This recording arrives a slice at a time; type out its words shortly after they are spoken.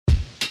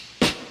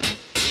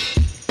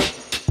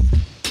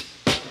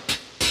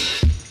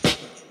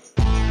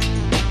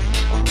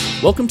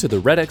Welcome to the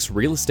REDX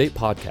Real Estate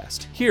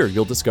Podcast. Here,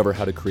 you'll discover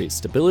how to create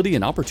stability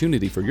and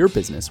opportunity for your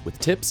business with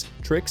tips,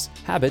 tricks,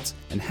 habits,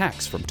 and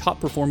hacks from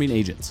top-performing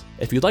agents.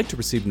 If you'd like to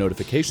receive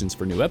notifications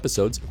for new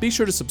episodes, be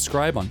sure to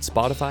subscribe on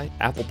Spotify,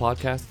 Apple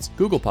Podcasts,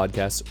 Google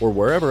Podcasts, or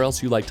wherever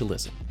else you like to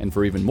listen. And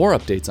for even more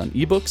updates on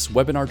ebooks,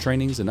 webinar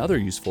trainings, and other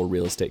useful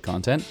real estate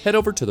content, head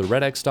over to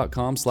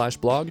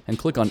theredx.com/blog and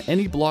click on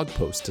any blog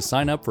post to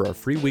sign up for our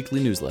free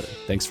weekly newsletter.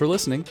 Thanks for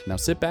listening. Now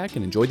sit back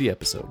and enjoy the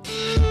episode.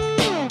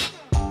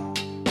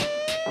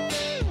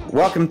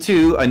 Welcome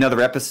to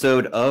another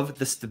episode of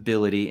the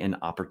Stability and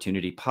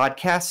Opportunity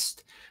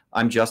Podcast.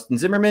 I'm Justin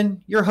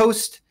Zimmerman, your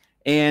host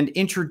and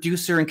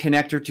introducer and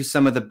connector to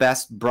some of the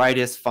best,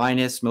 brightest,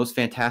 finest, most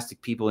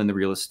fantastic people in the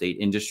real estate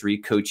industry,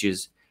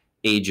 coaches,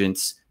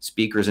 agents,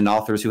 speakers, and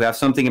authors who have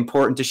something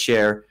important to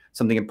share,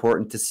 something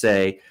important to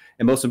say,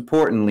 and most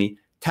importantly,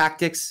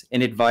 tactics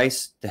and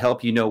advice to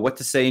help you know what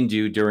to say and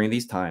do during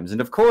these times. And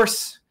of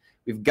course,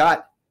 we've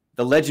got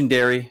the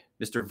legendary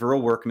Mr.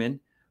 Verl Workman,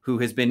 who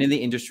has been in the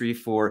industry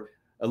for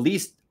at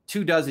least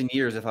 24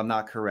 years, if I'm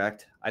not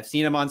correct. I've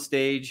seen him on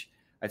stage.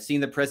 I've seen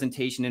the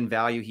presentation and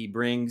value he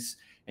brings,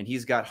 and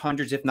he's got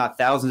hundreds, if not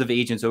thousands of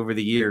agents over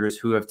the years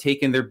who have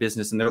taken their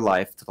business and their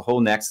life to the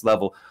whole next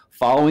level,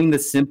 following the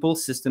simple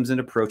systems and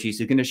approaches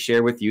he's going to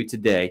share with you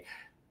today,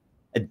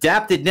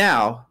 adapted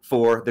now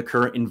for the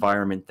current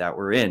environment that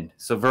we're in.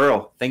 So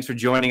Verl, thanks for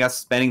joining us,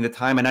 spending the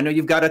time. And I know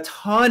you've got a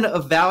ton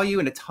of value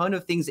and a ton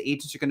of things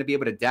agents are going to be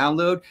able to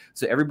download.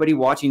 So everybody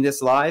watching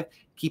this live,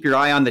 keep your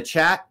eye on the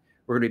chat.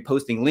 We're going to be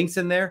posting links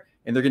in there,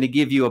 and they're going to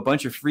give you a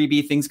bunch of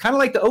freebie things, kind of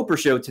like the Oprah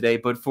show today,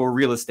 but for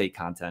real estate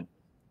content.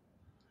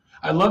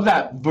 I love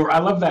that. I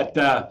love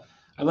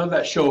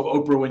that show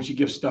of Oprah when she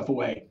gives stuff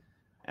away.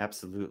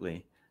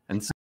 Absolutely.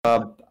 And so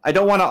I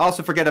don't want to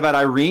also forget about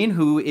Irene,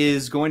 who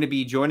is going to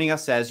be joining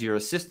us as your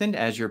assistant,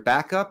 as your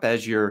backup,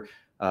 as your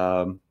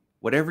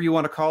whatever you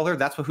want to call her.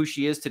 That's who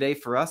she is today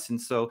for us.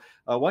 And so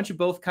why don't you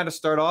both kind of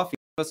start off and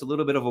give us a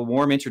little bit of a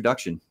warm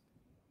introduction.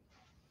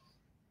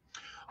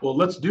 Well,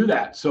 let's do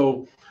that.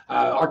 So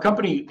our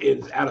company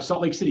is out of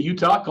Salt Lake City,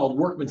 Utah, called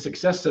Workman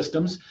Success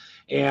Systems.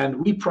 And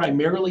we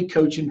primarily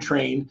coach and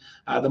train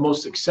the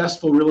most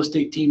successful real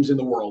estate teams in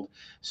the world.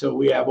 So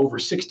we have over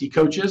 60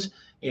 coaches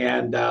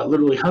and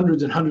literally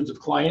hundreds and hundreds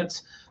of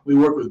clients. We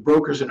work with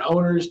brokers and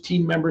owners,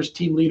 team members,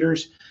 team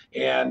leaders,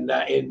 and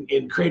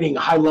in creating a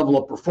high level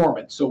of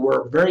performance. So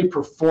we're a very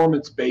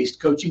performance-based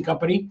coaching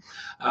company.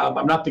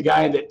 I'm not the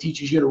guy that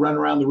teaches you to run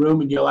around the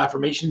room and yell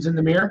affirmations in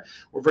the mirror.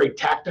 We're very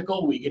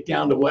tactical. We get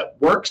down to what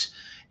works.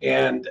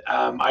 And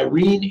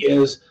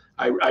Irene's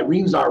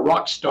our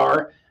rock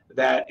star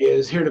that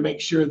is here to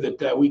make sure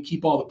that we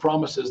keep all the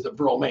promises that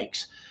Verl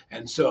makes.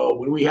 And so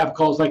when we have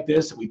calls like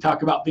this and we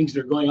talk about things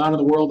that are going on in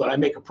the world and I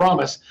make a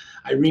promise,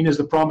 Irene is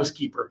the promise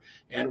keeper.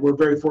 And we're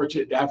very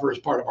fortunate to have her as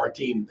part of our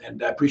team.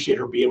 And I appreciate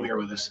her being here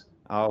with us.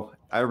 Oh,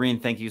 Irene,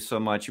 thank you so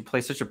much. You play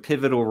such a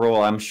pivotal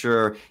role, I'm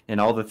sure, in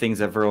all the things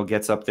that Verl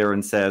gets up there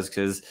and says,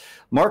 because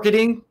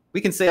marketing,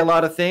 we can say a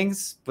lot of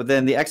things, but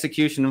then the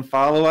execution and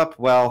follow-up,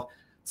 well,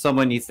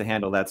 someone needs to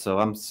handle that. So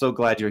I'm so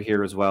glad you're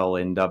here as well.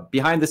 And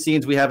behind the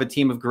scenes, we have a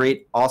team of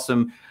great,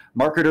 awesome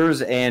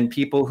marketers and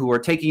people who are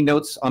taking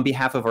notes on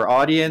behalf of our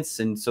audience.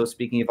 And so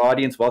speaking of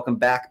audience, welcome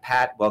back,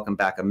 Pat. Welcome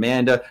back,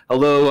 Amanda.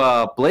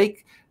 Hello,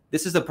 Blake.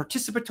 This is a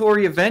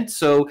participatory event.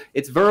 So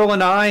it's Verl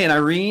and I and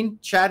Irene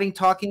chatting,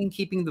 talking,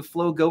 keeping the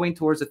flow going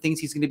towards the things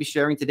he's going to be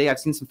sharing today. I've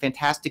seen some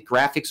fantastic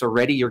graphics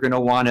already. You're going to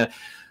want to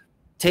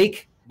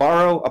take,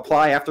 borrow,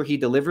 apply after he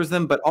delivers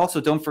them. But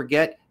also don't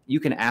forget, you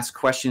can ask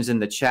questions in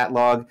the chat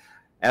log.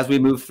 As we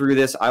move through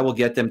this, I will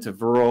get them to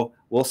Verl.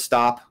 We'll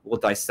stop, we'll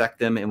dissect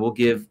them, and we'll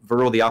give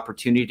Verl the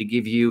opportunity to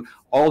give you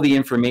all the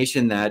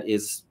information that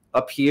is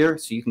up here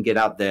so you can get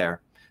out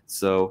there.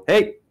 So,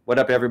 hey, what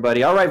up,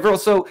 everybody? All right, Verl,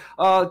 so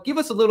give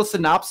us a little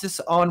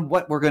synopsis on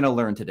what we're going to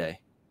learn today.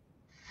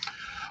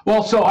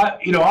 Well, so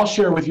I'll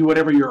share with you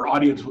whatever your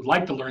audience would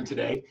like to learn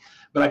today,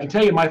 but I can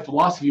tell you my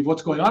philosophy of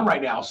what's going on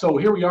right now. So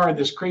here we are in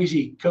this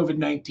crazy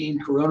COVID-19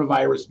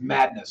 coronavirus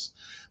madness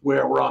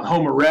where we're on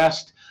home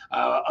arrest.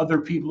 Other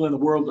people in the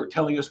world are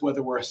telling us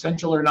whether we're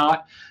essential or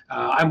not.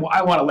 I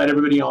want to let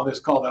everybody on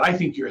this call that I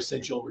think you're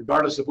essential,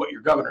 regardless of what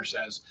your governor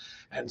says.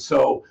 And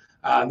so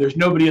there's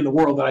nobody in the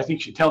world that I think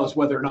should tell us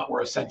whether or not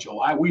we're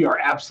essential. We are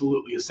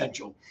absolutely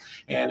essential.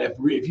 And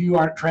if you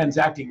aren't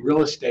transacting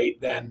real estate,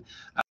 then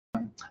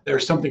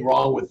there's something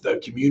wrong with the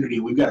community.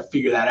 We've got to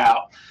figure that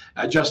out.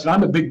 Justin,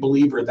 I'm a big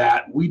believer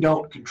that we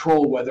don't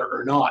control whether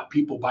or not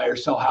people buy or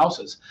sell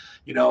houses.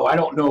 I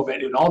don't know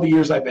if in all the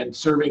years I've been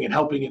serving and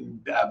helping and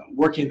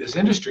working in this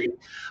industry,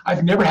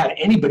 I've never had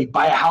anybody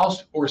buy a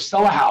house or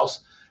sell a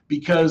house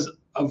because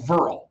of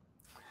Verl.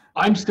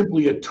 I'm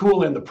simply a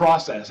tool in the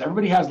process.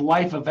 Everybody has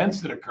life events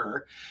that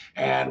occur.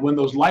 And when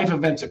those life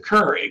events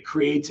occur, it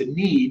creates a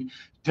need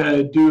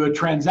to do a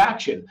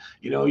transaction.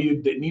 You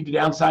need to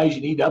downsize,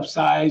 you need to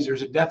upsize,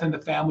 there's a death in the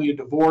family, a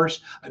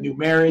divorce, a new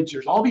marriage,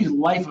 there's all these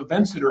life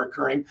events that are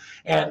occurring.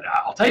 And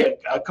I'll tell you,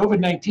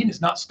 COVID-19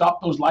 has not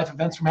stopped those life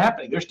events from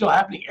happening. They're still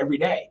happening every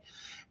day.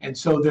 And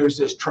so there's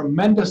this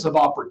tremendous of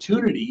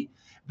opportunity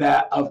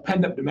of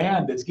pent-up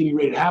demand that's getting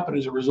ready to happen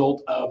as a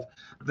result of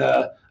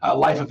the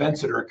life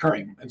events that are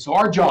occurring. And so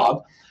our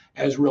job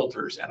as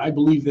realtors, and I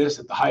believe this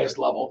at the highest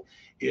level,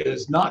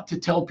 is not to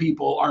tell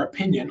people our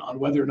opinion on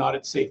whether or not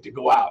it's safe to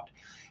go out,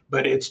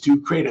 but it's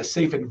to create a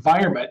safe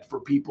environment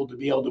for people to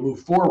be able to move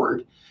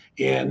forward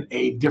in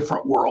a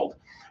different world.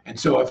 And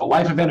so if a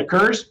life event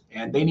occurs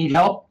and they need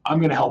help, I'm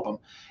going to help them.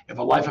 If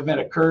a life event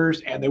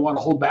occurs and they want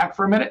to hold back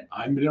for a minute,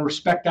 I'm going to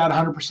respect that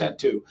 100%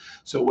 too.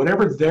 So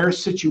whatever their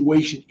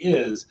situation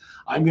is,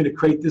 I'm going to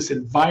create this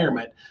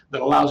environment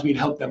that allows me to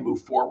help them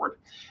move forward.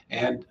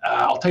 And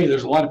I'll tell you,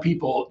 there's a lot of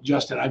people,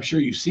 Justin, I'm sure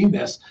you've seen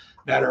this,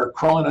 that are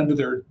crawling under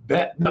their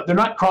bed. No, they're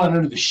not crawling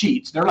under the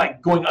sheets. They're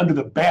like going under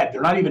the bed.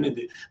 They're not even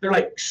they're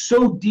like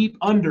so deep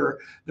under,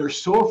 they're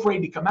so afraid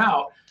to come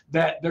out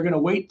that they're going to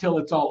wait till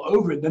it's all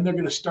over. And then they're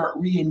going to start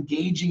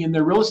re-engaging in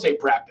their real estate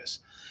practice.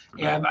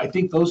 And I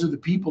think those are the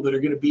people that are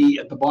going to be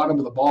at the bottom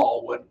of the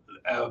ball when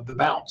the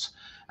bounce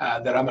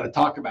that I'm going to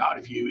talk about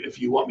if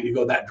you want me to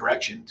go that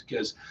direction,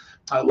 because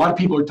a lot of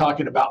people are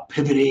talking about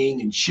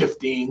pivoting and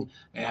shifting,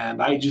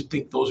 and I just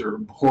think those are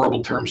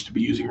horrible terms to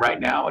be using right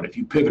now. And if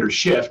you pivot or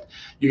shift,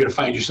 you're going to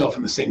find yourself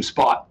in the same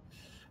spot.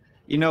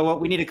 You know what?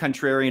 We need a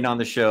contrarian on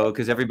the show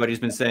because everybody's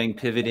been saying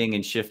pivoting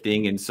and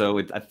shifting. And so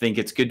I think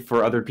it's good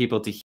for other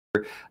people to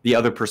hear the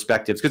other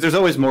perspectives, because there's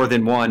always more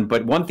than one.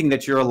 But one thing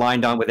that you're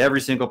aligned on with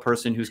every single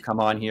person who's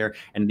come on here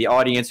and the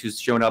audience who's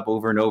shown up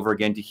over and over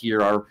again to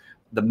hear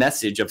the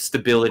message of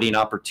stability and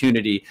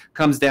opportunity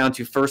comes down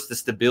to first the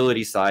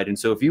stability side. And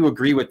so if you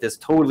agree with this,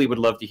 totally would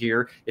love to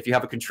hear. If you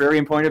have a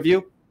contrarian point of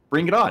view,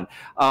 bring it on.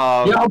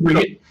 Yeah, I'll bring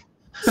it.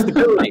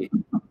 Stability.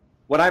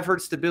 What I've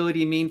heard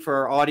stability mean for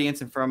our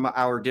audience and from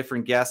our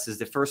different guests is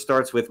it first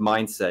starts with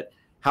mindset.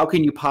 How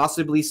can you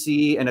possibly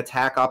see an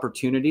attack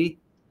opportunity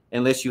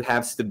unless you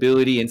have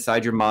stability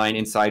inside your mind,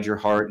 inside your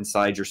heart,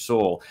 inside your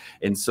soul?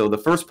 And so the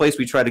first place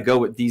we try to go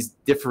with these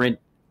different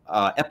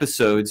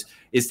episodes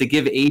is to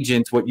give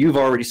agents what you've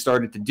already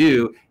started to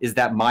do, is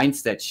that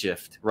mindset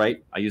shift,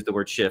 right? I use the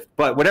word shift,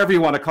 but whatever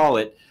you want to call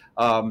it,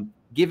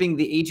 giving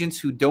the agents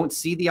who don't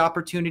see the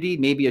opportunity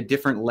maybe a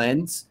different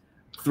lens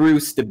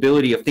through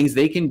stability of things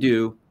they can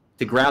do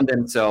to ground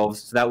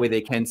themselves so that way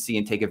they can see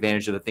and take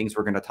advantage of the things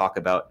we're going to talk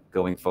about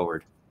going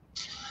forward.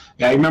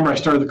 Yeah, I remember I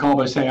started the call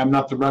by saying I'm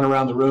not the run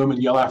around the room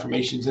and yell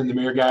affirmations in the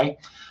mirror guy.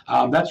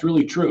 That's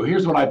really true.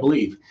 Here's what I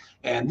believe.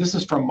 And this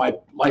is from my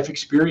life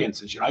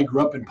experiences. I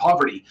grew up in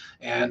poverty,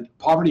 and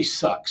poverty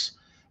sucks.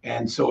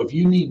 And so if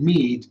you need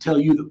me to tell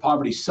you that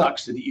poverty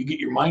sucks so that you get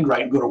your mind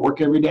right and go to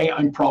work every day,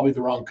 I'm probably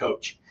the wrong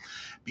coach,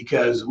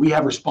 because we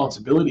have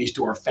responsibilities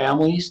to our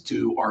families,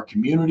 to our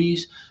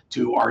communities,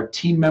 to our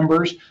team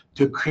members,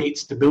 to create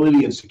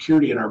stability and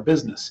security in our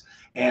business.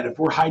 And if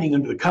we're hiding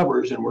under the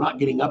covers and we're not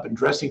getting up and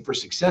dressing for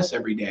success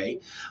every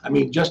day, I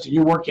mean, Justin,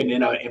 you're working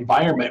in an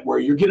environment where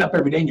you're getting up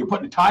every day and you're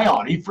putting a tie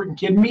on. Are you freaking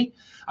kidding me?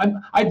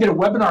 I did a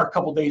webinar a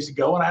couple days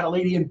ago, and I had a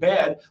lady in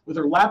bed with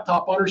her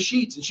laptop on her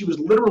sheets, and she was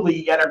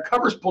literally had her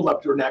covers pulled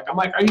up to her neck. I'm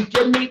like, are you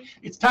kidding me?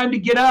 It's time to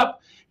get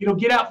up,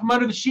 get out from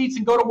under the sheets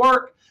and go to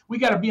work. We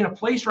got to be in a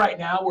place right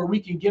now where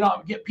we can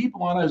get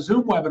people on a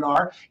Zoom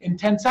webinar in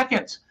 10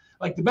 seconds.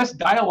 Like, the best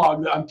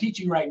dialogue that I'm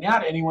teaching right now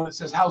to anyone that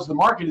says, how's the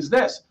market, is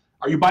this: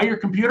 are you by your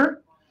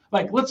computer?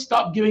 Like, let's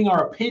stop giving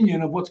our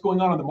opinion of what's going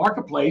on in the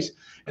marketplace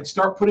and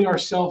start putting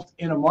ourselves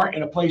in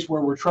a place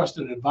where we're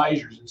trusted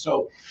advisors. And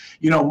so,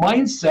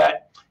 mindset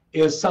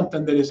is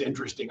something that is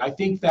interesting. I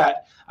think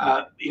that,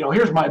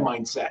 here's my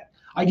mindset.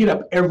 I get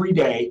up every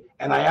day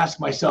and I ask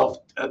myself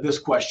this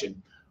question: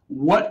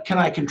 what can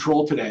I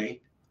control today?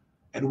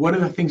 And what are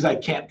the things I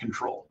can't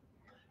control?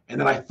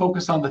 And then I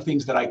focus on the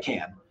things that I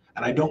can,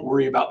 and I don't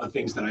worry about the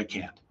things that I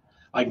can't.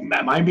 Like,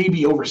 I may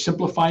be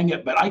oversimplifying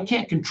it, but I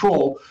can't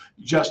control,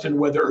 Justin,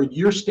 whether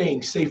you're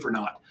staying safe or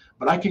not.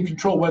 But I can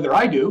control whether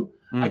I do.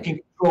 I can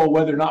control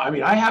whether or not. I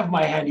mean, I have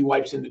my handy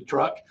wipes in the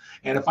truck,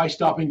 and if I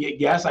stop and get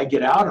gas, I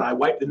get out and I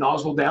wipe the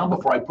nozzle down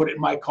before I put it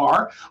in my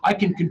car. I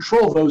can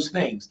control those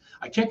things.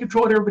 I can't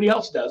control what everybody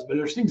else does, but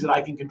there's things that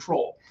I can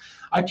control.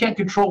 I can't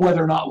control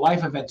whether or not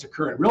life events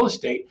occur in real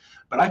estate,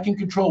 but I can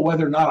control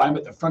whether or not I'm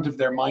at the front of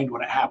their mind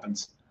when it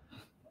happens.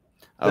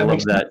 I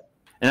love that.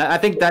 And I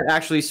think that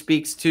actually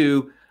speaks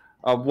to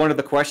one of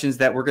the questions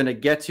that we're going to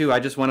get to. I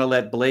just want to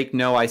let Blake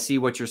know I see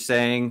what you're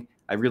saying.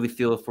 I really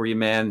feel it for you,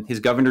 man. His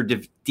governor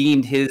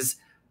deemed his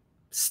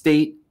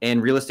state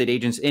and real estate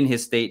agents in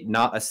his state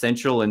not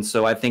essential. And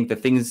so I think the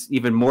things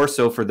even more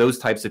so for those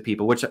types of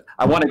people, which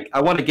I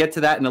want to get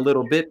to that in a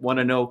little bit. Want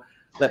to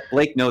let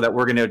Blake know that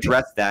we're going to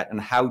address that and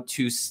how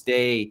to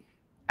stay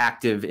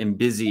active and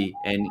busy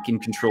and can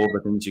control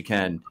the things you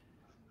can.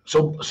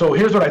 So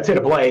here's what I'd say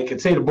to Blake.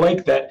 I'd say to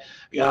Blake that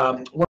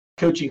one of my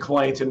coaching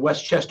clients in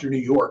Westchester, New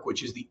York,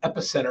 which is the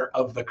epicenter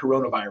of the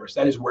coronavirus,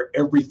 that is where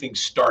everything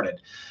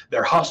started.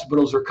 Their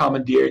hospitals are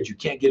commandeered. You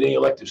can't get any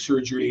elective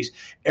surgeries.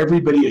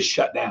 Everybody is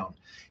shut down.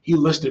 He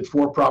listed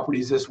 4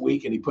 properties this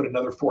week, and he put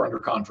another 4 under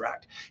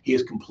contract. He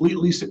is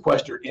completely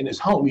sequestered in his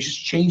home. He's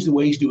just changed the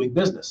way he's doing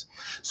business.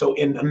 So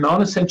in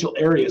non-essential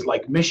areas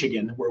like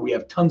Michigan, where we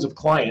have tons of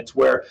clients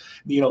where,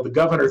 the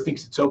governor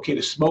thinks it's okay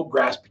to smoke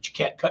grass, but you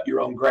can't cut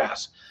your own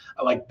grass.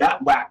 Like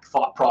that lack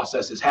thought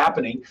process is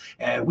happening,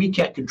 and we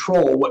can't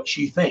control what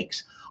she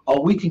thinks.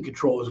 All we can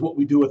control is what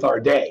we do with our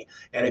day.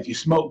 And if you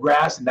smoke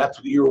grass and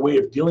that's your way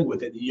of dealing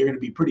with it, you're going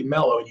to be pretty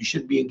mellow and you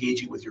shouldn't be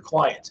engaging with your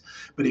clients.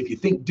 But if you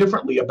think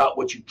differently about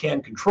what you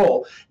can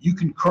control, you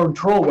can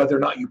control whether or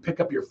not you pick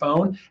up your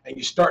phone and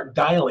you start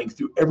dialing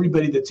through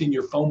everybody that's in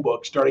your phone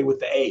book, starting with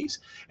the A's.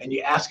 And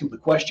you ask them the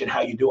question,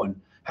 how you doing?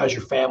 How's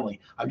your family?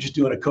 I'm just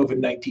doing a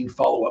COVID-19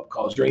 follow-up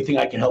call. Is there anything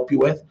I can help you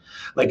with?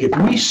 Like if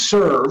we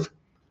serve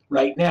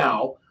right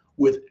now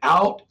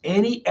without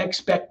any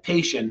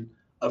expectation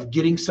of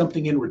getting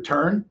something in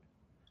return,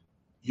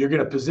 you're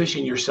going to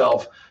position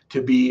yourself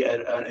to be at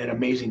an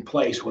amazing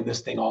place when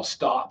this thing all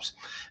stops.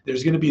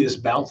 There's going to be this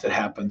bounce that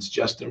happens,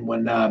 Justin,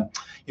 when let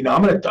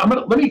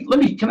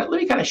me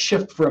kind of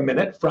shift for a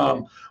minute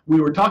from,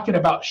 we were talking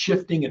about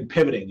shifting and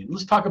pivoting, and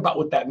let's talk about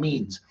what that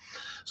means.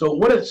 So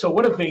what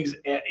are things?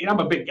 I have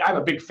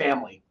a big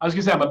family. I was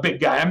gonna say I'm a big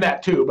guy. I'm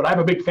that too, but I have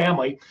a big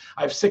family.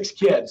 I have 6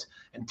 kids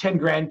and 10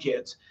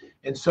 grandkids,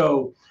 and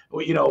so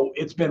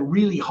it's been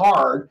really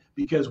hard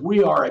because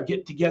we are a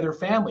get-together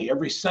family.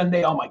 Every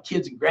Sunday, all my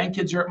kids and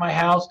grandkids are at my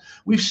house.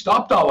 We've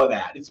stopped all of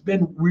that. It's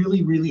been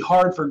really, really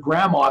hard for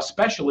grandma,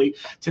 especially,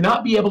 to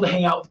not be able to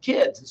hang out with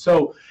kids.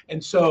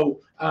 And so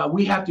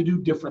we have to do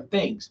different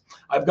things.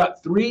 I've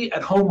got 3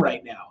 at home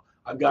right now.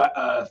 I've got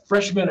a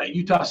freshman at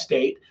Utah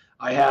State.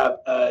 I have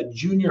a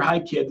junior high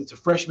kid that's a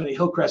freshman at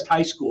Hillcrest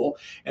High School,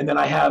 and then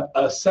I have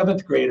a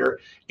 7th grader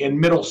in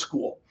middle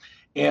school.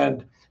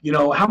 And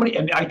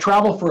and I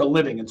travel for a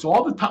living. And so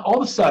all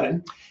of a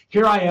sudden,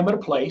 here I am at a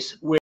place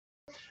where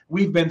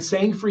we've been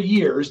saying for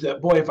years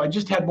that, boy, if I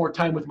just had more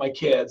time with my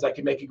kids, I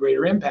could make a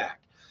greater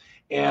impact.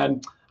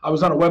 And I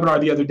was on a webinar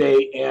the other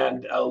day,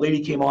 and a lady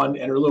came on,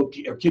 and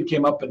her kid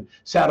came up and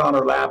sat on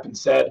her lap and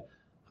said,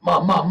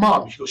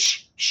 Mom. She goes,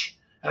 shh, shh.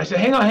 And I said,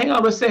 hang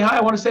on, let's say hi.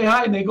 I want to say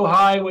hi. And they go,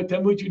 hi,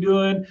 tell me what you're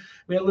doing.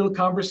 We had a little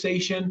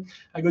conversation.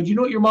 I go, do you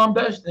know what your mom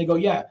does? And they go,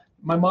 yeah.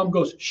 My mom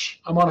goes, shh,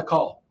 I'm on a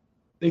call.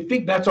 They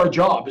think that's our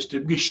job, is to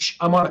be, shh,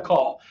 I'm on a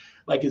call.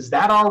 Like, is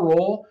that our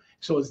role?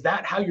 So is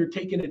that how you're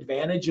taking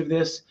advantage of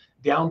this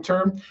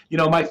downturn?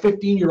 My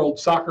 15-year-old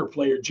soccer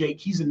player, Jake,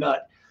 he's a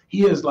nut.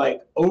 He is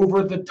like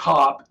over the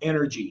top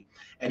energy,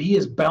 and he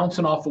is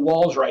bouncing off the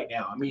walls right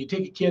now. I mean, you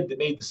take a kid that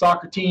made the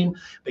soccer team,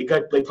 they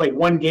played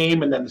 1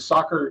 game, and then the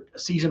soccer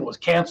season was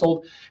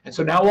canceled. And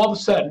so now all of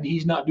a sudden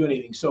he's not doing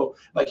anything. So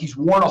like he's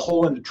worn a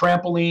hole in the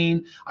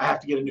trampoline. I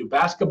have to get a new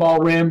basketball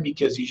rim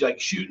because he's like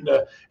shooting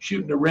the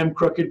rim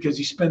crooked because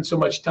he spends so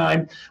much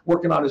time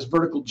working on his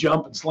vertical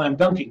jump and slam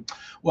dunking.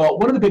 Well,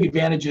 one of the big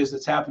advantages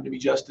that's happened to me,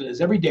 Justin,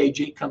 is every day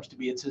Jake comes to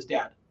me and says,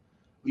 Dad,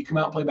 will you come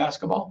out and play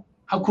basketball?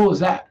 How cool is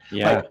that?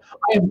 Yeah.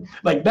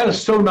 That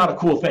is so not a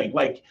cool thing.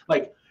 Like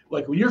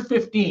when you're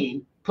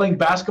 15, playing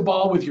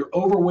basketball with your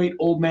overweight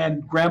old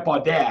man grandpa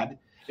dad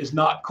is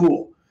not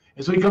cool.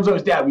 And so he comes over,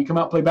 his dad, will you come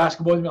out and play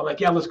basketball with me? I'm like,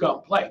 yeah, let's go out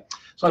and play.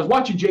 So I was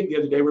watching Jake the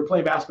other day. We were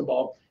playing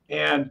basketball,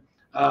 and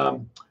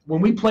when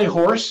we play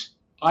horse,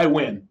 I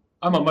win.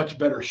 I'm a much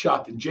better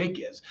shot than Jake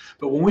is.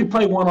 But when we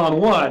play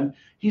one-on-one,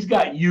 he's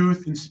got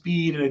youth and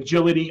speed and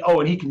agility.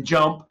 Oh, and he can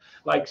jump,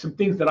 like some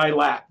things that I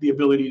lack the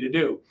ability to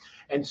do.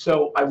 And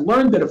so I've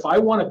learned that if I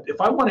want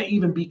to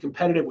even be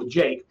competitive with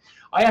Jake,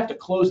 I have to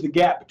close the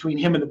gap between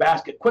him and the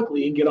basket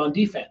quickly and get on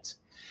defense.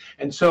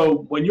 And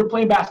so when you're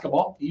playing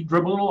basketball, you're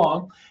dribbling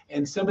along,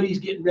 and somebody's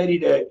getting ready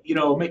to,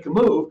 make a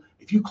move.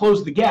 If you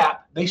close the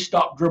gap, they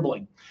stop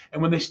dribbling.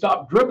 And when they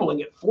stop dribbling,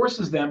 it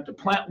forces them to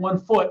plant one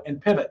foot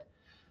and pivot.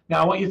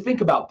 Now, I want you to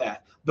think about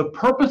that. The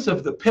purpose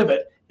of the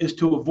pivot is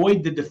to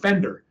avoid the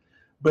defender,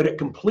 but it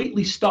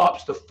completely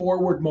stops the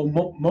forward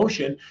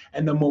motion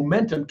and the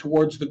momentum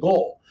towards the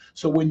goal.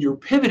 So when you're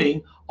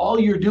pivoting, all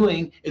you're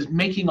doing is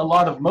making a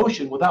lot of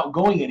motion without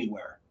going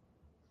anywhere.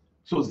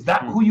 So is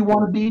that who you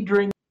want to be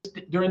during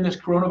this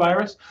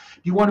coronavirus?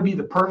 Do you want to be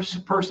the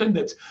person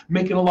that's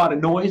making a lot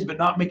of noise but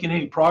not making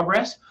any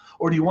progress?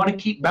 Or do you want to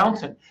keep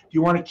bouncing? Do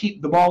you want to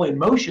keep the ball in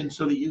motion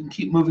so that you can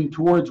keep moving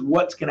towards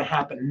what's going to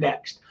happen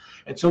next?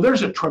 And so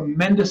there's a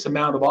tremendous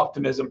amount of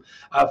optimism,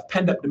 of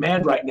pent-up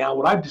demand right now.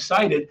 What I've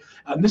decided,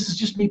 and this is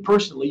just me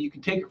personally, you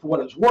can take it for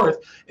what it's worth,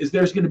 is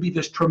there's going to be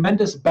this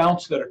tremendous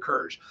bounce that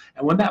occurs.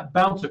 And when that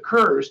bounce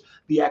occurs,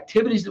 the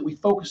activities that we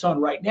focus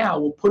on right now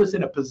will put us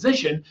in a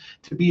position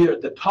to be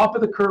at the top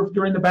of the curve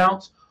during the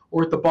bounce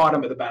or at the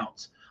bottom of the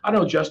bounce. I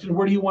don't know, Justin,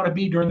 where do you want to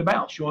be during the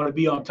bounce? You want to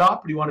be on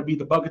top, or do you want to be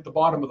the bug at the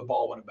bottom of the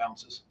ball when it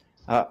bounces?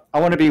 I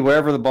want to be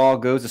wherever the ball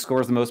goes, it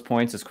scores the most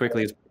points as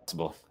quickly as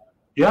possible.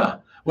 Yeah.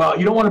 Well,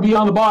 you don't want to be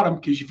on the bottom,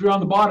 because if you're on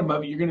the bottom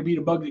of it, you're going to be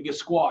the bug that gets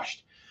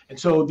squashed. And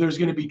so there's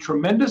going to be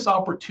tremendous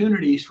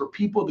opportunities for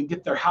people to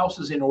get their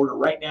houses in order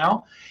right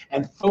now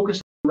and focus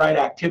on the right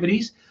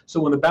activities.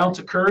 So when the bounce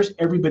occurs,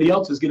 everybody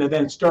else is going to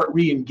then start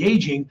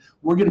re-engaging.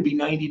 We're going to be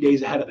 90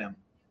 days ahead of them.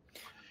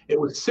 It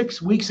was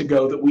 6 weeks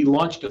ago that we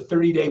launched a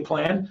 30-day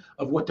plan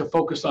of what to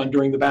focus on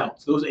during the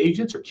bounce. Those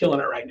agents are killing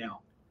it right now.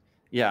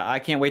 Yeah, I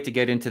can't wait to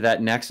get into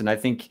that next. And I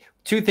think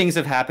two things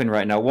have happened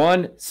right now.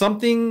 One,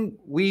 something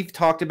we've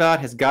talked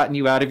about has gotten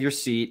you out of your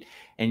seat,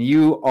 and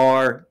you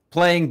are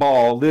playing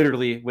ball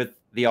literally with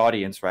the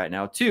audience right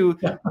now. Two,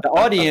 the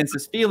audience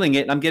is feeling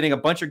it. And I'm getting a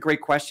bunch of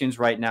great questions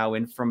right now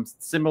and from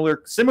similar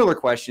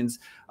questions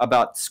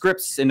about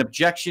scripts and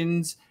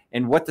objections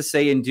and what to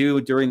say and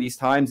do during these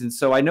times. And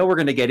so I know we're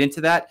going to get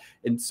into that.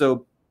 And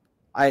so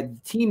the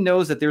team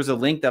knows that there's a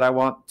link that I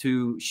want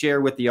to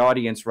share with the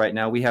audience right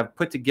now. We have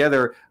put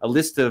together a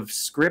list of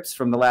scripts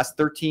from the last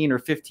 13 or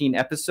 15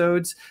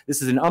 episodes.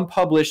 This is an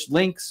unpublished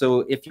link.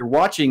 So if you're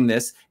watching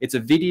this, it's a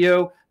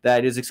video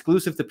that is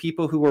exclusive to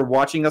people who are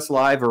watching us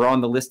live or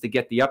on the list to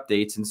get the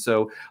updates. And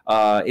so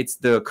it's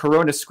the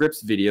Corona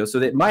Scripts video. So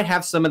that might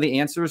have some of the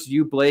answers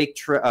you, Blake,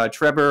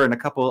 Trevor, and a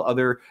couple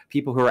other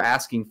people who are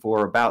asking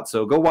for about.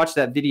 So go watch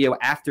that video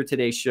after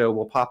today's show.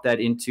 We'll pop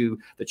that into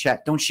the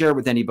chat. Don't share it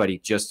with anybody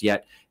just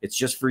yet. It's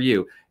just for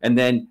you. And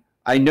then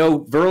I know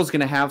Verl's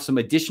going to have some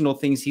additional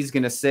things he's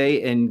going to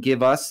say and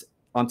give us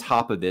on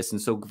top of this. And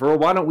so, Verl,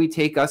 why don't we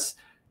take us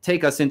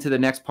into the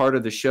next part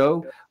of the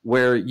show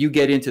where you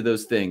get into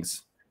those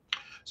things.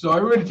 So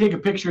everybody take a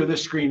picture of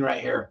this screen right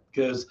here,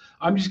 because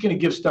I'm just going to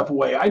give stuff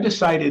away. I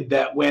decided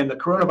that when the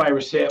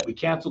coronavirus hit, we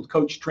canceled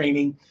coach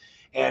training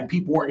and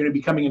people weren't going to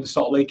be coming into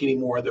Salt Lake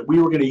anymore, that we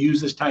were going to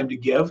use this time to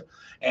give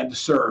and to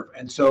serve.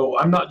 And so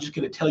I'm not just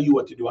going to tell you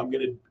what to do. I'm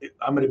going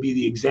to be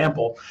the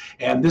example.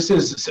 And this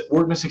is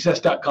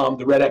workmansuccess.com,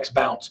 the REDX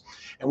bounce.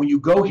 And when you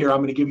go here, I'm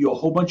going to give you a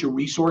whole bunch of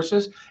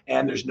resources,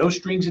 and there's no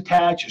strings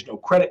attached. There's no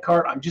credit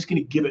card. I'm just going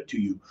to give it to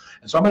you.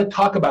 And so I'm going to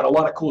talk about a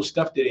lot of cool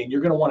stuff today, and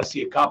you're going to want to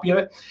see a copy of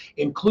it,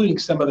 including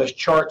some of those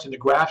charts and the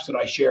graphs that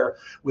I share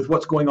with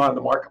what's going on in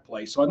the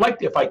marketplace. So I'd like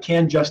to, if I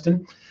can,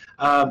 Justin,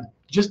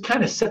 just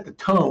kind of set the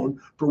tone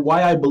for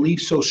why I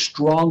believe so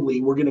strongly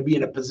we're going to be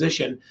in a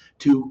position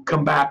to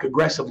come back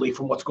aggressively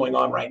from what's going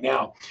on right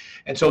now.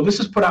 And so this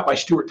is put out by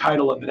Stuart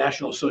Title and the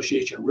National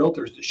Association of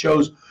Realtors that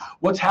shows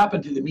what's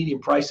happened to the median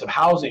price of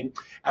housing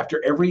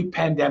after every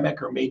pandemic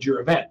or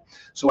major event.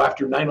 So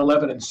after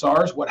 9/11 and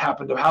SARS, what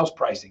happened to house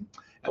pricing?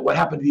 And what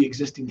happened to the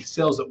existing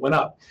sales that went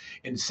up?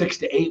 In 6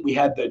 to 8, we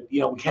had the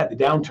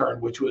downturn,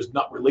 which was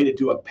not related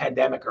to a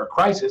pandemic or a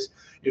crisis.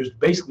 It was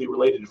basically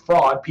related to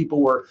fraud.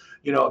 People were,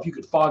 if you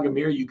could fog a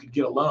mirror, you could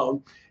get a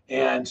loan.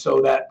 And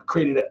so that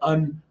created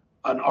an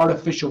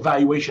artificial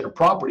valuation of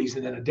properties,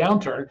 and then a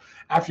downturn.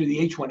 After the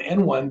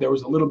H1N1, there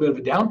was a little bit of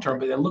a downturn,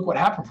 but then look what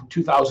happened from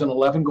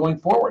 2011 going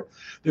forward.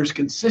 There's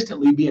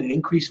consistently been an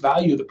increased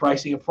value of the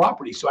pricing of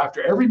property. So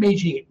after every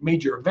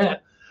major event,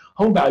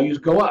 home values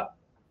go up.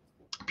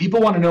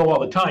 People want to know all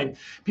the time.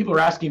 People are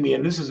asking me,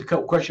 and this is a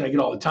question I get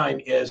all the time: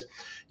 is,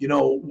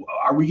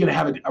 are we going to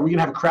have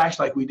a crash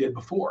like we did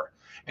before?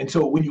 And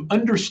so when you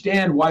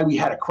understand why we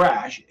had a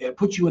crash, it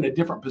puts you in a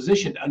different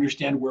position to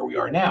understand where we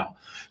are now.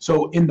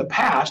 So in the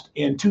past,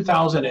 in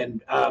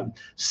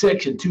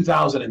 2006 and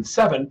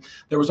 2007,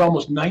 there was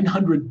almost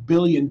 $900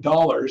 billion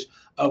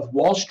of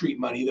Wall Street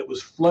money that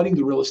was flooding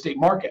the real estate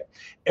market.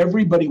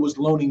 Everybody was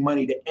loaning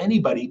money to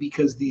anybody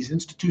because these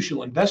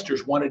institutional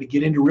investors wanted to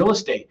get into real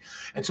estate.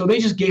 And so they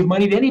just gave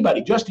money to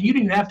anybody. Justin, you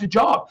didn't have to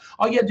job.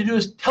 All you had to do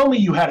is tell me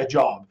you had a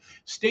job.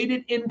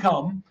 Stated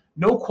income,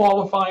 no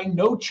qualifying,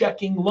 no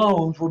checking,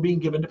 loans were being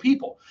given to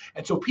people.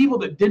 And so people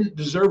that didn't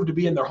deserve to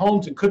be in their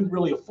homes and couldn't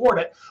really afford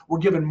it were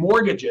given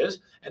mortgages.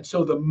 And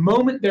so the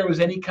moment there was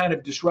any kind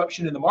of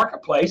disruption in the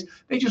marketplace,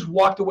 they just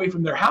walked away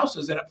from their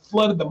houses, and it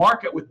flooded the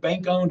market with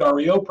bank-owned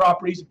REO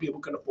properties, and people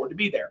couldn't afford to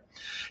be there.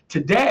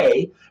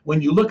 Today, when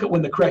you look at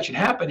when the correction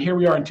happened, here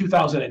we are in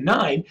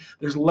 2009,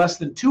 there's less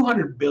than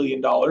 $200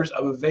 billion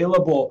of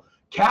available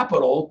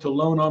capital to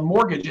loan on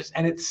mortgages,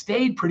 and it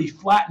stayed pretty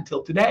flat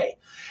until today.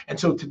 And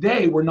so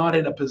today we're not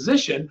in a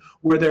position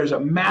where there's a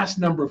mass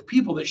number of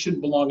people that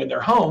shouldn't belong in their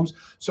homes.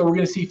 So we're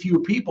going to see fewer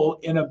people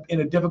in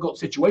a difficult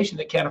situation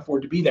that can't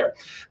afford to be there.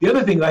 The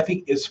other thing that I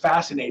think is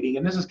fascinating,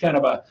 and this is kind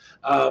of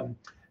and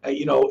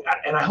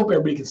I hope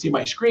everybody can see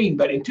my screen,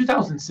 but in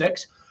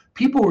 2006,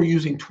 people were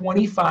using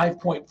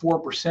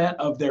 25.4%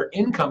 of their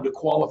income to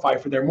qualify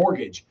for their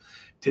mortgage.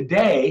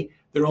 Today,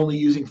 they're only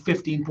using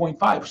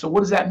 15.5. So what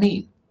does that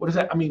mean? What does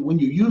that mean? When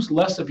you use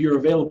less of your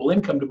available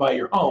income to buy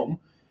your home,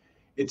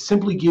 it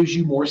simply gives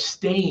you more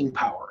staying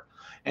power.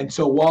 And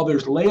so while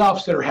there's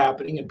layoffs that are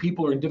happening and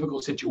people are in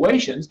difficult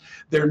situations,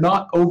 they're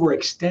not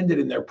overextended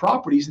in their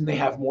properties, and they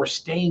have more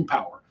staying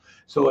power.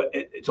 So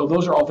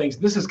those are all things.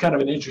 This is kind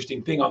of an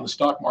interesting thing on the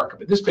stock market,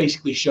 but this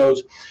basically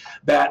shows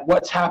that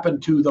what's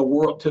happened to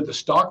the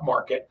stock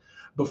market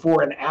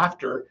before and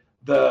after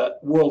the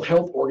World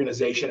Health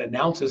Organization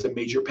announces a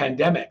major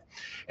pandemic.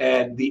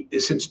 And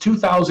since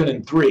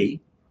 2003,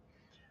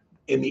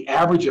 in the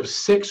average of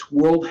 6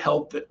 World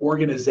Health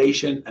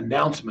Organization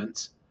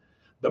announcements,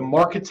 the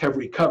markets have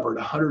recovered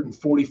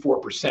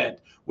 144%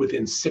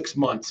 within 6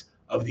 months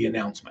of the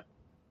announcement.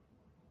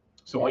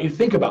 So I want you to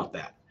think about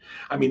that.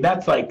 I mean,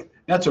 that's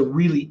a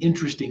really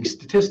interesting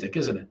statistic,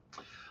 isn't it?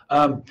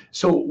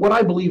 So what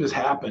I believe has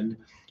happened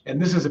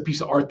And this is a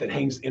piece of art that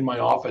hangs in my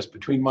office,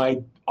 between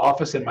my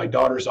office and my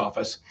daughter's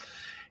office.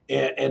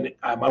 And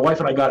my wife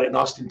and I got it in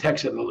Austin,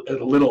 Texas, at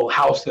a little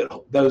house that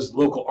does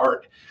local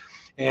art.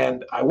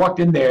 And I walked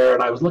in there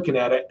and I was looking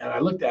at it, and I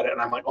looked at it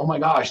and I'm like, oh my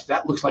gosh,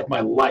 that looks like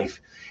my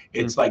life.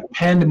 It's like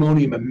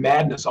pandemonium and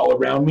madness all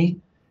around me.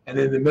 And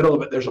in the middle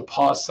of it, there's a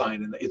pause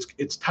sign, and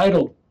it's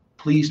titled,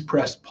 "Please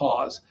Press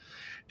Pause."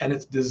 And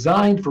it's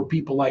designed for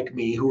people like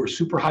me who are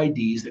super high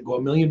Ds that go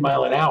a million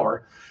miles an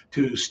hour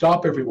to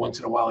stop every once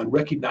in a while and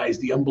recognize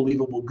the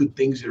unbelievable good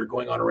things that are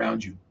going on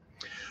around you.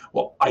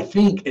 Well, I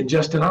think, and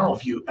Justin, I don't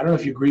know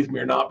if you agree with me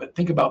or not, but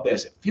think about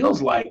this. It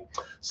feels like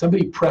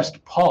somebody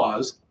pressed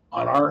pause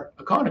on our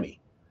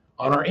economy,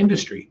 on our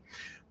industry.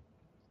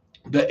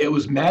 That it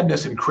was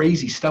madness and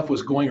crazy stuff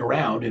was going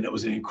around, and it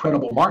was an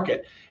incredible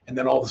market. And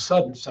then all of a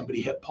sudden,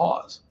 somebody hit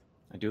pause.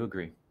 I do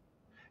agree.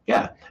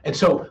 Yeah. And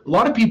so a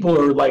lot of people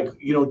are like,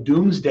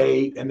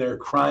 doomsday, and they're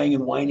crying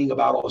and whining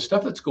about all the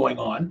stuff that's going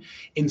on,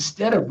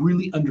 instead of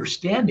really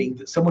understanding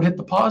that someone hit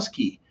the pause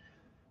key.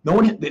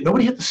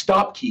 Nobody hit the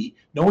stop key.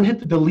 No one hit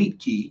the delete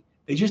key.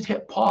 They just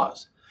hit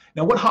pause.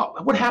 Now,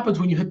 what happens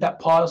when you hit that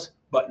pause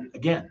button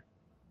again?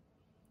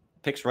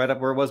 Picks right up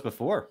where it was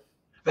before.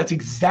 That's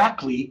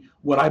exactly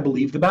what I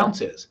believe the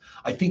bounce is.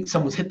 I think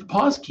someone's hit the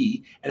pause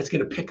key, and it's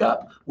going to pick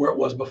up where it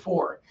was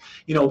before.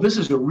 This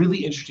is a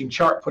really interesting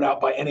chart put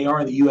out by NAR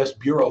and the U.S.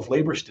 Bureau of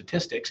Labor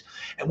Statistics.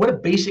 And what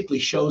it basically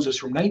shows is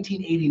from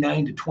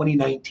 1989 to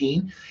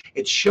 2019,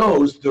 it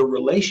shows the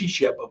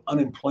relationship of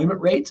unemployment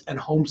rates and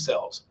home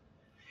sales.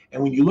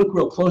 And when you look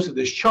real close at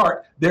this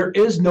chart, there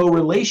is no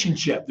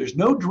relationship. There's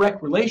no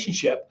direct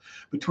relationship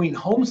between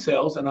home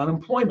sales and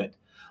unemployment.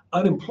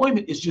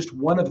 Unemployment is just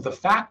one of the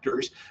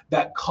factors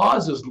that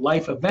causes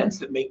life events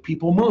that make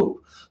people move.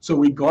 So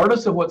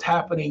regardless of what's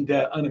happening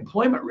to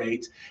unemployment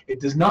rates, it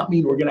does not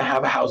mean we're going to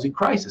have a housing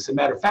crisis. As a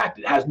matter of fact,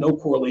 it has no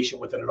correlation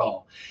with it at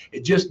all.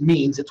 It just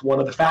means it's one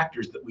of the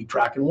factors that we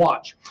track and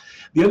watch.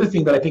 The other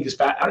thing that I think is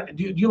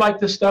do you like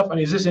this stuff? I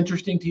mean, is this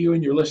interesting to you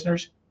and your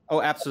listeners?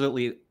 Oh,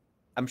 absolutely.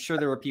 I'm sure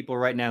there are people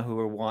right now who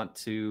will want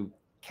to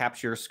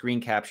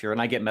screen capture,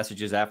 and I get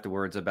messages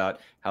afterwards about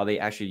how they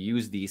actually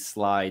use these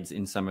slides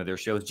in some of their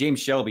shows. James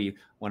Shelby,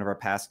 one of our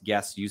past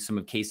guests, used some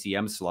of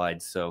KCM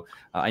slides, so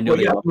I know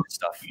they love this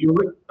stuff.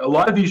 A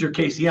lot of these are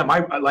KCM.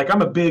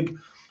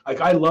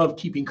 I love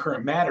Keeping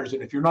Current Matters,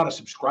 and if you're not a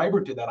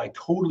subscriber to that, I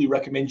totally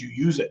recommend you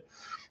use it.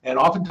 And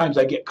oftentimes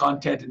I get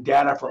content and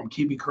data from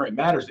Keeping Current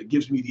Matters that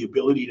gives me the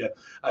ability to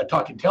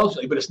talk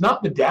intelligently, but it's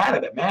not the data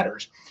that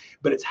matters,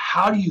 but it's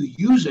how do you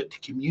use it to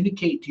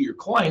communicate to your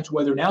clients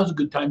whether now's a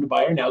good time to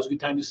buy or now's a good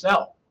time to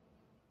sell.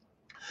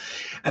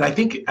 And I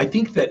think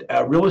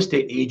that real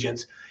estate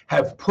agents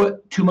have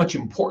put too much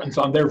importance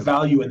on their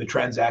value in the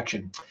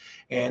transaction.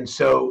 And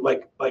so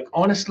like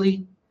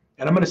honestly,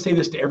 and I'm going to say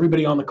this to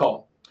everybody on the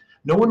call,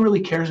 no one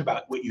really cares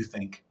about what you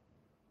think.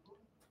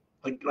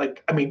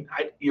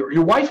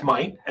 Your wife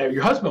might,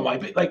 your husband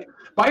might, but like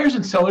buyers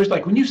and sellers,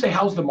 like when you say,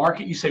 how's the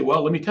market? You say,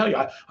 well, let me tell you,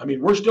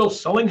 we're still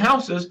selling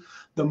houses.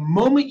 The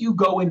moment you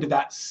go into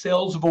that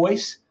sales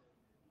voice,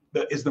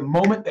 is the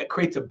moment that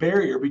creates a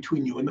barrier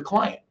between you and the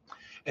client.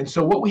 And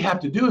so what we have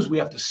to do is we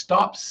have to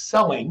stop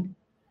selling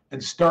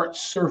and start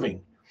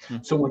serving. Mm-hmm.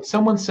 So when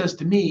someone says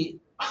to me,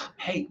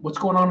 hey, what's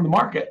going on in the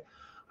market?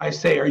 I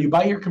say, are you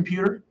by your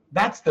computer?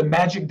 That's the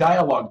magic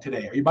dialogue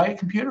today. Are you by a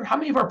computer? How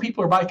many of our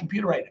people are by a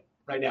computer right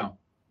now?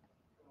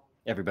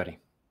 Everybody.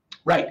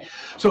 Right.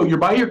 So you're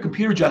by your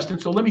computer, Justin.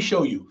 So let me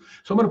show you.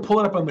 So I'm going to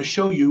pull it up. I'm going to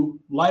show you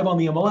live on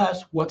the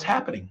MLS what's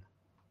happening.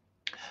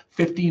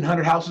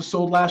 1,500 houses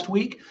sold last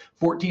week.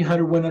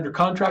 1,400 went under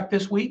contract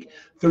this week.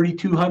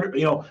 3,200,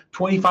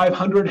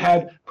 2,500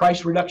 had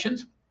price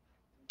reductions,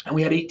 and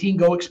we had 18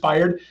 go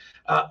expired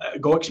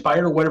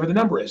or whatever the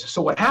number is.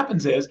 So what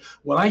happens is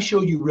when I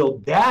show you real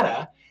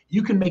data,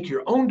 you can make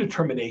your own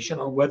determination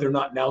on whether or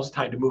not now's the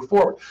time to move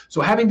forward.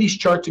 So having these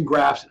charts and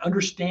graphs and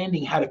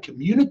understanding how to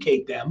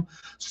communicate them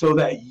so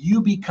that you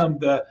become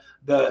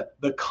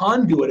the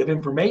conduit of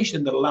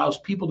information that allows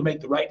people to make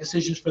the right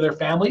decisions for their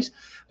families,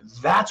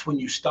 that's when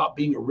you stop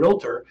being a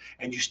realtor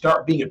and you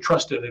start being a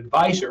trusted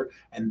advisor.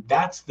 And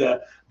that's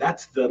the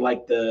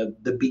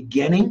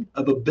beginning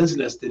of a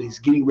business that is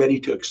getting ready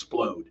to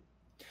explode.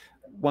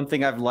 One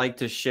thing I'd like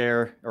to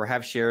share or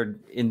have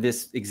shared in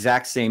this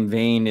exact same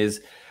vein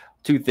is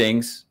two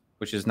things,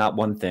 which is not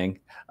one thing.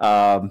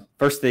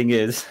 First thing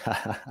is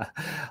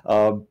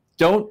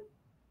don't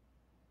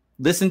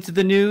listen to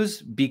the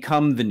news,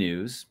 become the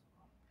news.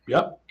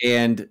 Yep.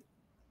 And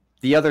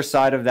the other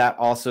side of that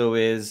also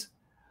is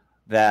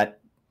that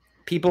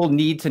people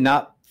need to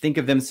not think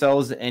of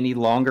themselves any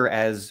longer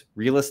as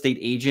real estate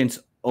agents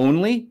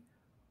only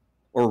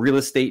or real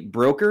estate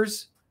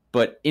brokers,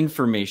 but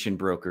information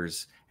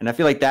brokers. And I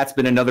feel like that's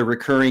been another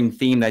recurring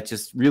theme that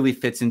just really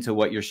fits into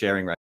what you're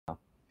sharing right now.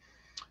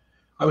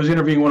 I was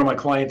interviewing one of my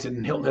clients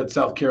in Hilton Head,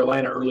 South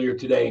Carolina earlier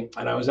today,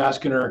 and I was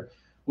asking her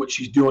what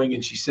she's doing,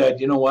 and she said,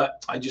 you know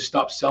what, I just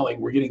stopped selling.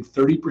 We're getting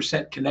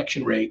 30%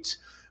 connection rates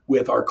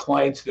with our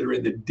clients that are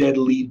in the dead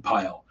lead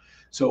pile.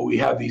 So we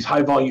have these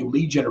high volume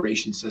lead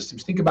generation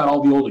systems. Think about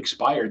all the old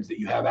expireds that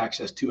you have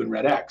access to in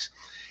REDX.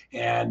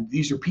 And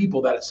these are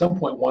people that at some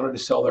point wanted to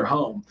sell their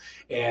home.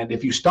 And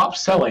if you stop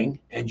selling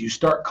and you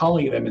start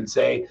calling them and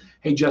say,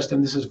 hey,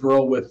 Justin, this is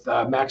Verl with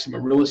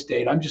Maximum Real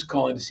Estate. I'm just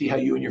calling to see how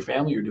you and your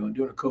family are doing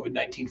a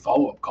COVID-19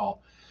 follow-up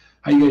call.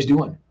 How you guys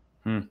doing?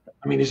 I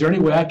mean, is there any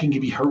way I can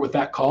give you her with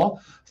that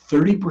call?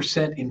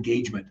 30%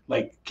 engagement.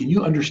 Like, can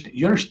you understand?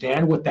 You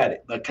understand what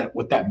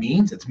that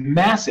means? It's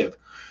massive.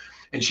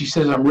 And she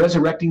says, I'm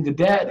resurrecting the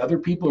dead. Other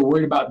people are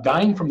worried about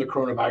dying from the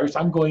coronavirus.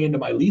 I'm going into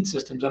my lead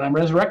systems and I'm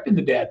resurrecting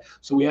the dead.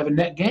 So we have a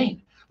net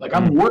gain. Like,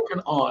 I'm working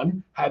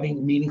on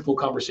having meaningful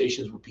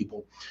conversations with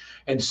people.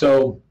 And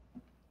so,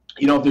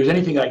 you know, if there's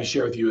anything I can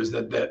share with you is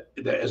that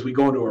as we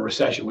go into a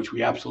recession, which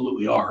we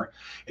absolutely are,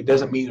 it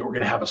doesn't mean that we're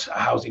going to have a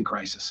housing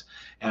crisis.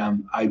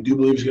 I do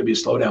believe it's going to be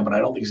a slowdown, but I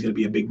don't think it's going to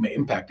be a big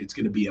impact. It's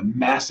going to be a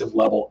massive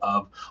level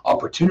of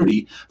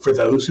opportunity for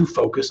those who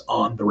focus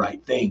on the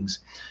right things.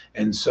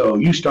 And so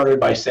you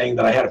started by saying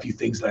that I had a few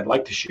things that I'd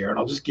like to share, and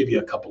I'll just give you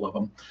a couple of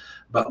them.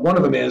 But one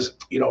of them is,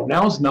 you know,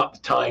 now's not the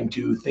time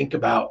to think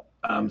about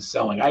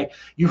selling.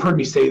 You've heard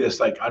me say this,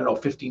 like, I don't know,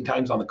 15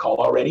 times on the call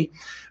already,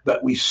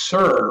 but we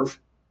serve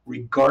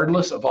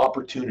regardless of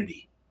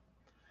opportunity.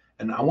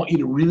 And I want you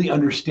to really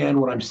understand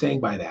what I'm saying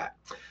by that.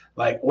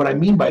 Like, what I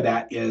mean by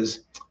that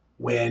is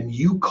when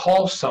you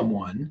call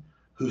someone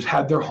who's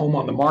had their home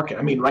on the market,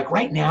 I mean, like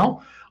right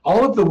now,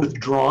 all of the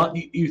withdrawn,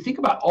 you think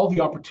about all the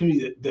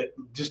opportunity that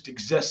just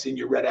exists in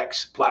your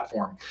REDX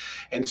platform.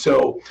 And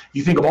so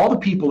you think of all the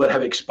people that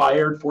have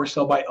expired, for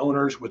sale by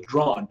owners,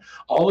 withdrawn,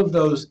 all of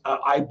those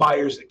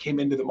iBuyers that came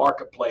into the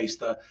marketplace,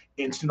 the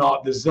instant,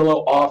 the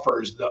Zillow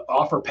offers, the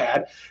offer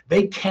pad,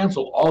 they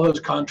canceled all those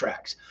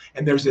contracts.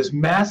 And there's this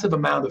massive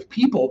amount of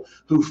people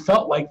who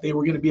felt like they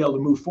were going to be able to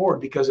move forward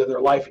because of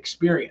their life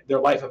experience, their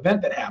life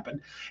event that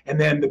happened. And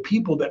then the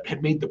people that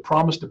had made the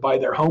promise to buy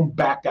their home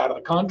backed out of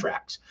the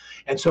contracts.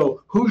 And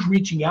so who's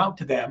reaching out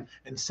to them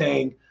and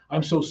saying,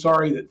 I'm so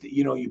sorry that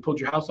you pulled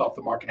your house off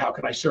the market. How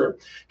can I serve?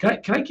 Can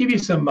I give you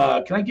some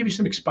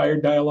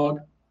expired dialogue?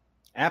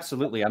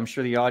 Absolutely. I'm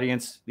sure the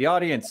audience,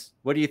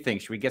 what do you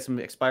think? Should we get some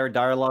expired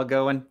dialogue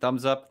going?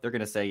 Thumbs up. They're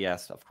going to say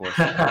yes, of course.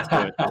 Let's do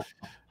it.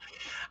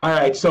 All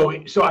right. So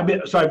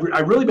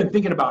I've really been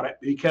thinking about it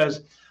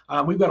because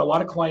we've got a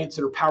lot of clients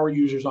that are power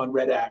users on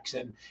REDX,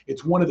 and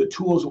it's one of the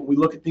tools when we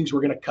look at things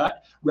we're going to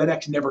cut.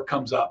 REDX never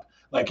comes up.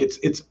 Like it's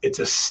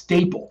a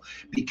staple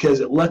because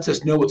it lets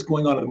us know what's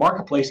going on in the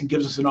marketplace and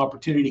gives us an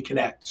opportunity to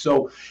connect.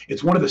 So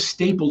it's one of the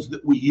staples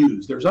that we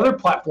use. There's other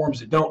platforms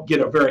that don't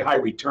get a very high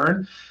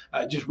return.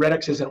 Just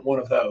REDX isn't one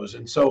of those.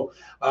 And so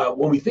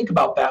when we think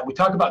about that, we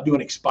talk about doing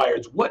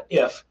expireds. What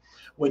if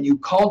when you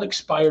called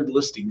expired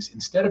listings,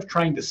 instead of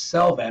trying to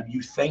sell them,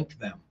 you thanked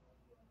them?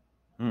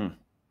 What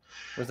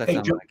does that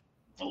sound like?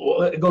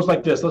 Well, it goes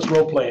like this. Let's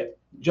role play it.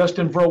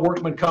 Justin, Verl,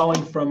 Workman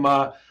calling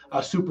from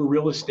Super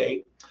Real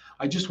Estate.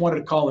 I just wanted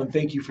to call and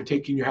thank you for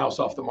taking your house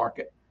off the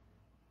market.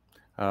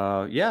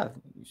 Yeah.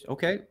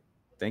 Okay.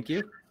 Thank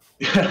you.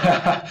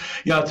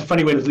 It's a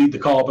funny way to lead the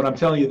call, but I'm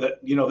telling you that,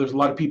 there's a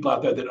lot of people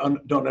out there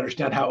that don't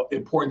understand how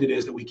important it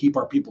is that we keep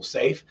our people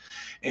safe,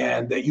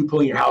 and that you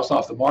pulling your house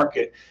off the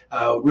market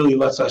really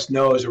lets us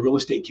know as a real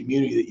estate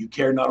community that you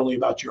care not only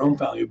about your own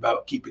family, but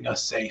about keeping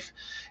us safe.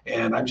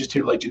 And I'm just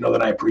here to let you know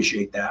that I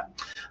appreciate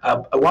that.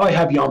 While I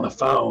have you on the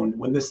phone,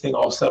 when this thing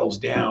all settles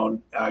down,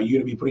 are you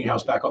going to be putting your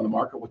house back on the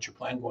market? What's your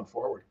plan going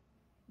forward?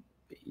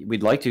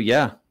 We'd like to,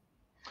 yeah.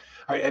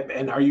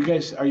 And are you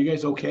guys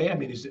okay? I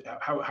mean,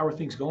 how are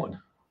things going?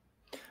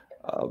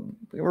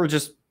 We're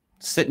just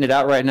sitting it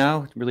out right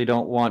now. Really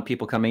don't want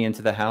people coming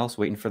into the house,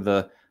 waiting for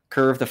the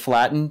curve to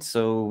flatten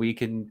so we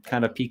can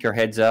kind of peek our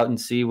heads out and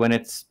see when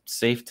it's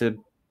safe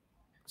to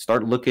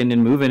start looking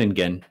and moving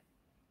again.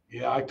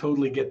 Yeah, I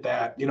totally get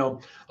that.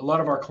 A lot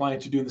of our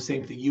clients are doing the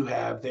same thing you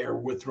have. They're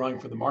withdrawing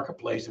from the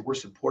marketplace, and we're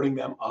supporting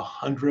them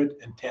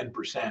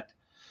 110%.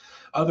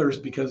 Others,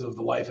 because of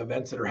the life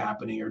events that are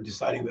happening, are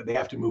deciding that they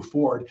have to move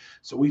forward.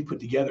 So we've put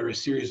together a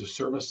series of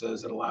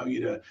services that allow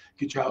you to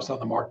get your house on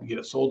the market and get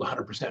it sold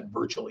 100%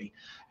 virtually.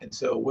 And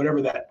so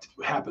whatever that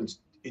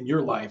happens in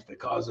your life that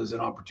causes an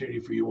opportunity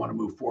for you to want to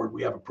move forward,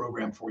 we have a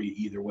program for you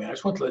either way. I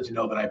just want to let you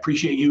know that I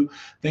appreciate you.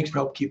 Thanks for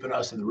help keeping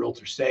us and the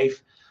realtor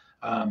safe.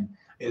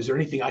 Is there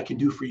anything I can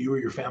do for you or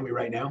your family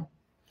right now?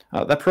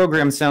 That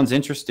program sounds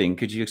interesting.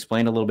 Could you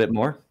explain a little bit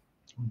more?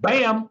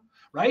 Bam,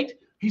 right?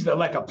 He's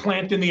like a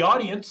plant in the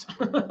audience.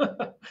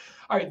 All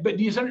right, but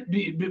do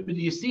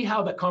you see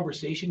how that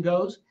conversation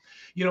goes?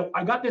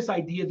 I got this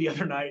idea the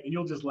other night, and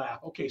you'll just laugh.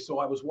 Okay, so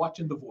I was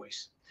watching The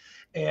Voice,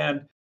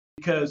 and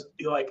because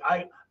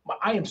I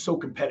am so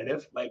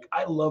competitive. Like,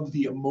 I love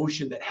the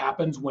emotion that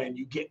happens when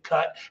you get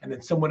cut and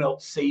then someone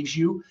else saves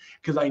you,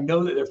 because I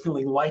know that they're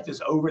feeling life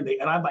is over, and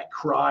I might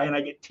cry and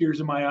I get tears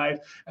in my eyes,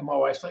 and my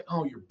wife's like,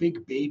 "Oh, your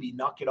big baby,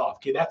 knock it off."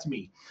 Okay, that's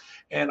me.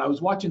 And I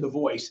was watching The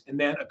Voice, and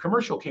then a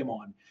commercial came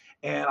on.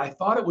 And I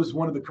thought it was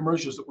one of the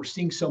commercials that we're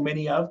seeing so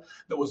many of,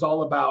 that was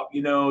all about,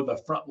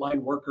 the frontline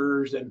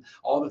workers and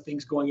all the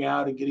things going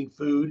out and getting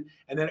food.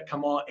 And then it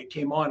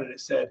came on and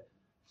it said,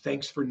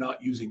 thanks for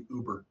not using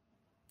Uber.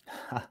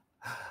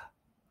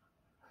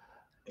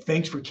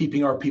 Thanks for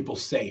keeping our people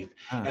safe.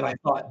 And I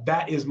thought,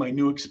 that is my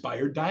new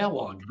expired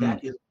dialogue.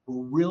 That is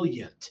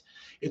brilliant.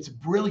 It's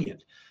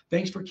brilliant.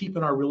 Thanks for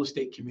keeping our real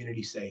estate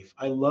community safe.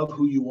 I love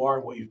who you are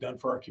and what you've done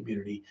for our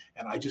community.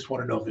 And I just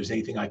want to know if there's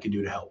anything I can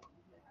do to help.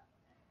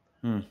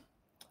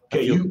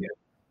 Okay,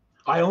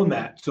 I own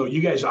that. So you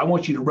guys, I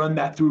want you to run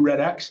that through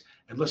REDX,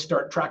 and let's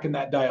start tracking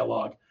that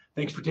dialogue.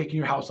 Thanks for taking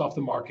your house off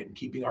the market and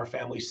keeping our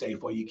family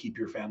safe while you keep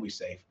your family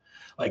safe.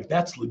 Like,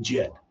 that's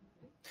legit.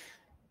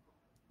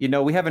 You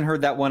know, we haven't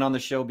heard that one on the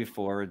show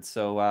before. And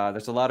so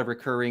there's a lot of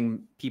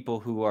recurring people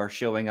who are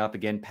showing up.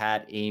 Again,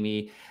 Pat,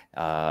 Amy,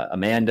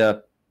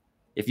 Amanda.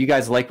 If you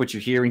guys like what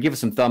you're hearing, give us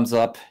some thumbs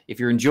up. If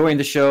you're enjoying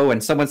the show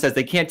and someone says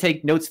they can't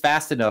take notes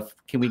fast enough,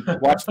 can we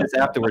watch this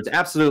afterwards?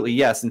 Absolutely,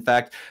 yes. In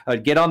fact,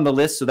 get on the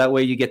list so that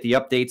way you get the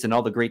updates and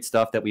all the great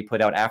stuff that we put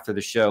out after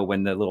the show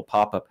when the little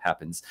pop-up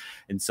happens.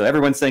 And so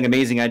everyone's saying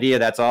amazing idea.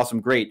 That's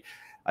awesome. Great.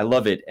 I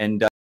love it. And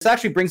this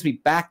actually brings me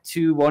back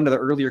to one of the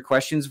earlier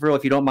questions, Verl,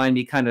 if you don't mind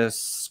me kind of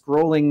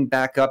scrolling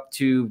back up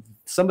to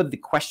some of the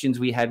questions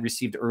we had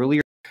received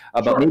earlier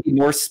about maybe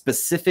more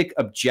specific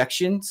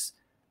objections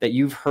that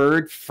you've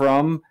heard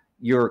from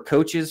your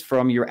coaches,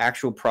 from your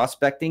actual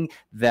prospecting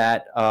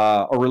that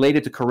are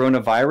related to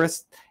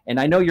coronavirus. And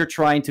I know you're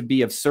trying to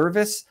be of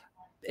service,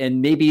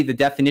 and maybe the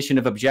definition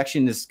of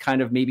objection is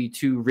kind of maybe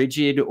too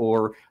rigid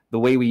or the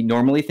way we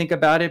normally think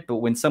about it. But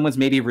when someone's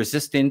maybe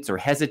resistant or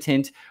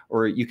hesitant,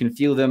 or you can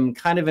feel them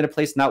kind of in a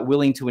place not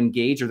willing to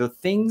engage, or the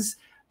things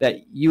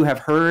that you have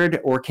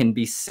heard or can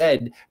be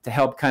said to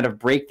help kind of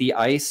break the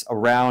ice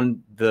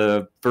around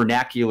the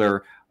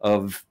vernacular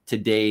of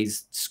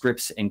today's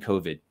scripts and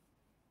COVID.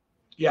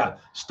 Yeah,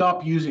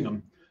 stop using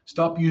them.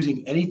 Stop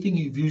using anything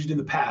you've used in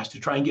the past to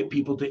try and get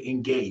people to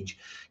engage.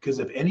 Because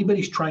if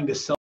anybody's trying to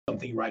sell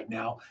something right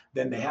now,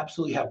 then they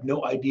absolutely have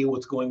no idea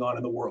what's going on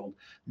in the world.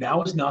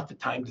 Now is not the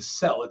time to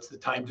sell, it's the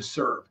time to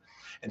serve.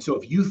 And so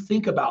if you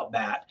think about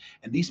that,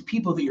 and these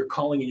people that you're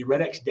calling in your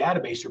REDX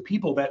database are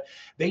people that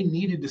they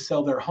needed to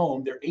sell their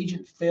home, their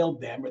agent failed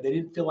them, or they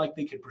didn't feel like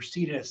they could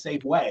proceed in a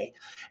safe way.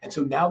 And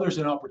so now there's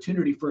an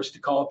opportunity for us to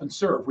call up and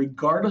serve,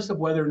 regardless of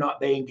whether or not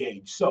they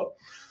engage. So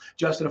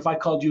Justin, if I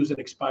called you as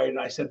an expired and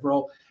I said,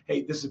 Verl,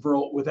 hey, this is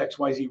Verl with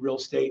XYZ Real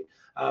Estate.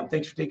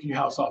 Thanks for taking your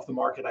house off the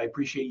market. I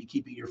appreciate you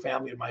keeping your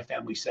family and my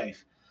family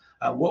safe.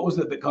 What was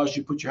it that caused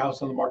you to put your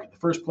house on the market in the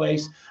first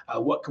place?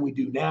 What can we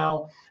do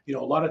now? You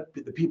know, a lot of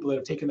the people that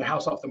have taken their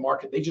house off the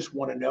market, they just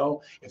want to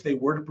know if they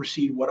were to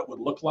proceed, what it would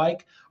look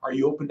like. Are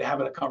you open to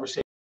having a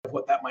conversation of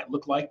what that might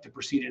look like to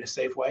proceed in a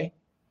safe way?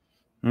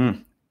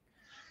 You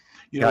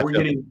know, we're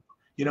getting,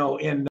 you know,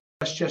 in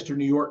Westchester,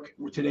 New York,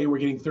 today we're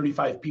getting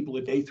 35 people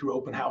a day through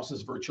open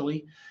houses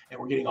virtually, and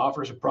we're getting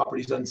offers of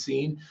properties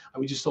unseen.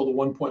 We just sold a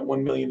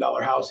 $1.1 million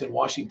house in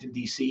Washington,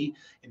 D.C.,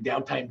 in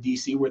downtown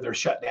D.C., where they're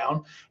shut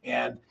down.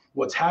 And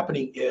what's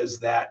happening is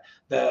that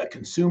the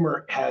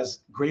consumer has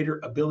greater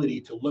ability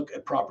to look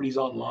at properties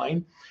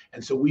online.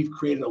 And so we've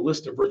created a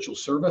list of virtual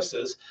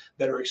services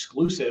that are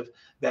exclusive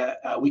that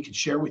we can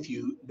share with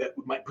you that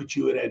might put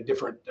you in a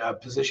different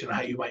position on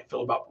how you might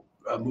feel about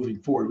moving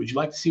forward. Would you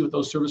like to see what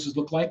those services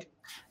look like?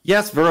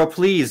 Yes, Verl,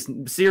 please.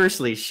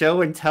 Seriously,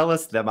 show and tell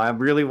us them. I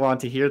really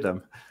want to hear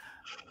them.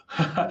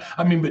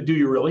 I mean, but do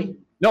you really?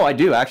 No, I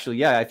do actually.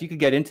 Yeah. If you could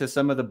get into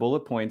some of the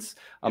bullet points.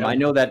 I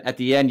know that at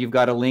the end, you've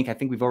got a link. I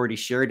think we've already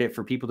shared it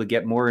for people to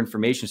get more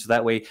information. So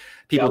that way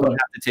people don't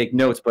have to take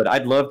notes, but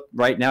I'd love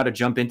right now to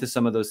jump into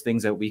some of those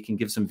things that we can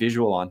give some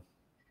visual on.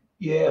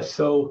 Yeah.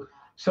 So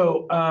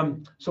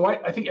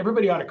I think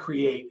everybody ought to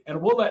create,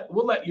 and we'll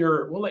let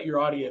your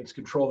audience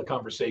control the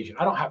conversation.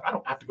 I don't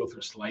have to go through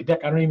a slide deck.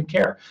 I don't even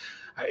care.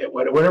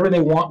 Whatever they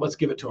want, let's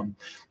give it to them.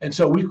 And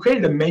so we've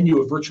created a menu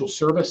of virtual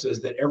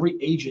services that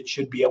every agent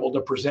should be able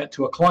to present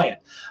to a client: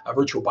 a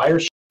virtual buyer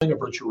showing, a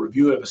virtual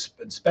review of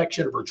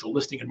inspection, a virtual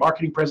listing and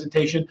marketing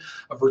presentation,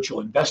 a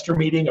virtual investor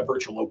meeting, a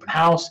virtual open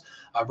house,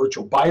 a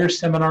virtual buyer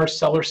seminar,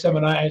 seller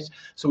seminars.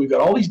 So we've got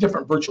all these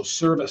different virtual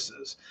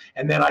services,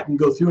 and then I can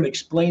go through and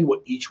explain what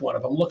each one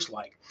of them looks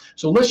like.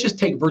 So let's just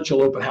take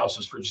virtual open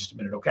houses for just a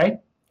minute, okay?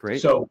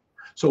 Great.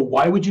 So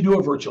why would you do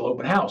a virtual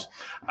open house?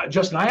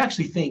 Justin, I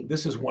actually think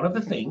this is one of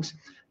the things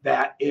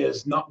that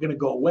is not going to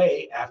go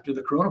away after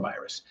the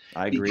coronavirus.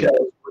 I agree. Because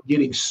we're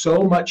getting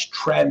so much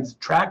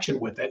traction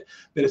with it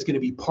that it's going to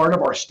be part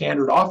of our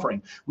standard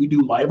offering. We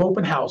do live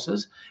open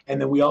houses,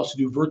 and then we also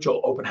do virtual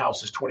open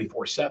houses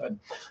 24/7.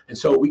 And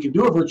so we can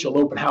do a virtual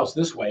open house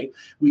this way.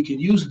 We can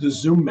use the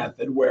Zoom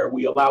method where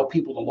we allow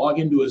people to log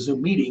into a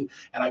Zoom meeting,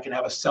 and I can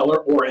have a seller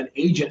or an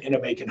agent in a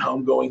vacant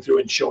home going through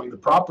and showing the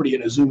property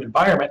in a Zoom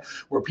environment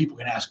where people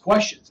can ask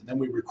questions. And then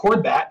we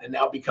record that, and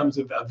now it becomes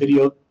a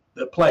video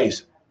that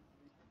plays.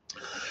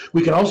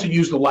 We can also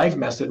use the live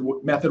method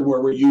where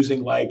we're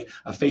using like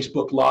a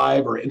Facebook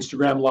Live or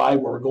Instagram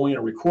Live, where we're going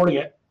and recording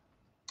it,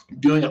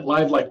 doing it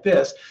live like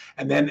this,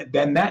 and then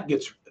that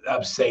gets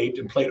saved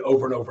and played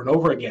over and over and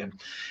over again.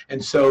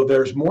 And so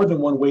there's more than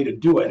one way to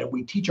do it. And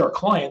we teach our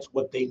clients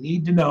what they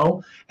need to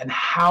know and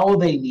how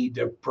they need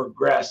to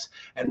progress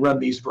and run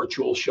these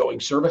virtual showing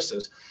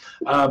services.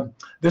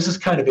 This is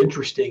kind of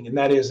interesting, and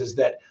that is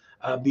that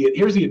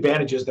here's the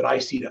advantages that I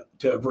see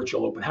to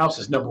virtual open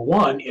houses. Number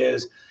one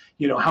is,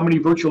 how many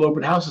virtual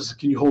open houses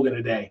can you hold in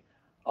a day?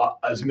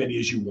 As many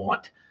as you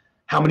want.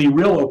 How many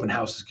real open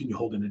houses can you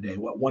hold in a day?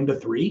 What, 1 to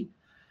 3?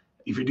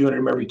 If you're doing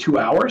them every 2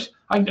 hours,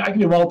 I can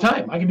do them all the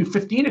time. I can do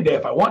 15 a day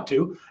if I want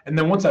to. And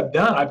then once I'm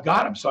done, I've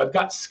got them. So I've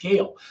got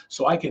scale.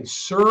 So I can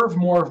serve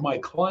more of my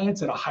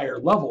clients at a higher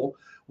level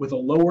with a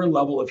lower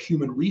level of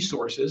human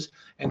resources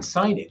and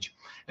signage.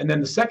 And then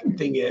the second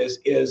thing is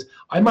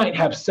I might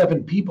have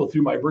 7 people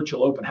through my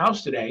virtual open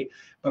house today,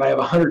 but I have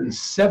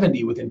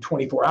 170 within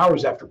 24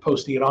 hours after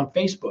posting it on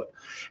Facebook.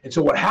 And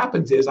so what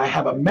happens is I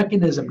have a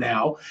mechanism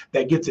now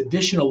that gets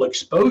additional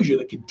exposure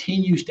that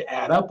continues to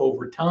add up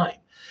over time.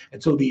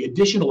 And so the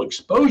additional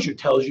exposure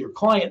tells your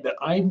client that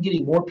I'm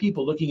getting more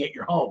people looking at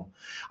your home.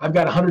 I've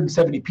got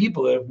 170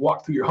 people that have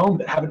walked through your home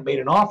that haven't made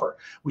an offer,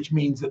 which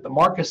means that the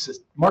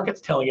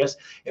market's telling us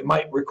it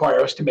might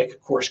require us to make a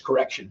course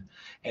correction.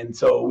 And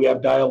so we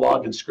have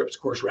dialogue and scripts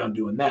course around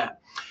doing that.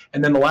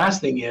 And then the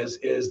last thing is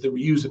the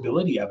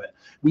reusability of it.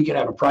 We can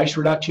have a price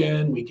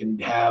reduction. We can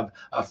have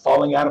a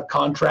falling out of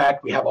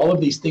contract. We have all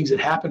of these things that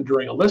happen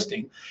during a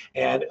listing,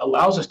 and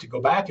allows us to go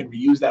back and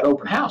reuse that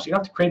open house. You don't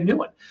have to create a new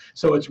one.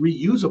 So it's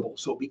reusable.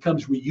 So it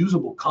becomes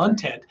reusable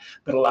content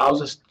that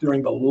allows us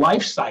during the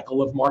life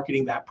cycle of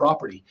marketing that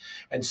property.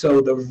 And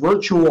so the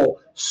virtual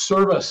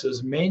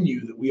services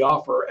menu that we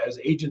offer as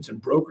agents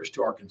and brokers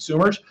to our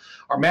consumers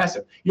are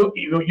massive. You want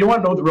to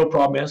know what the real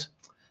problem is?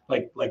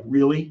 Like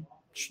really?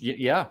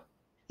 Yeah.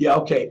 Yeah.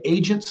 Okay.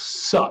 Agents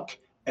suck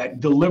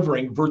at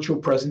delivering virtual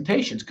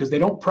presentations because they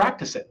don't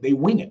practice it. They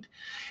wing it.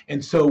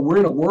 And so we're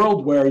in a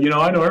world where, I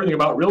know everything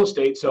about real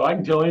estate, so I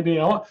can tell anything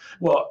I want.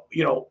 Well,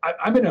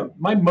 I'm in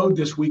my mode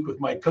this week with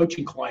my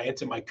coaching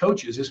clients and my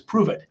coaches is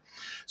prove it.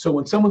 So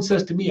when someone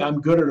says to me,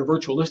 I'm good at a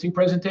virtual listing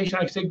presentation,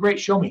 I say, great,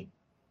 show me.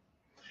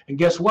 And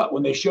guess what?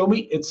 When they show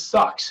me, it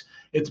sucks.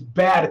 It's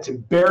bad. It's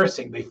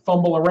embarrassing. They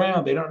fumble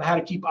around. They don't know how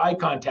to keep eye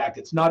contact.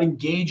 It's not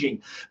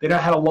engaging. They don't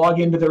know how to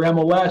log into their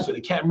MLS, or they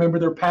can't remember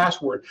their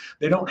password.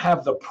 They don't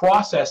have the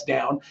process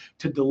down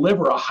to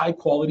deliver a high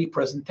quality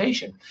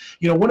presentation.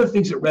 One of the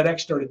things that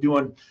REDX started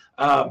doing,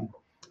 I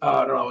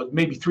don't know,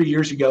 maybe 3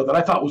 years ago, that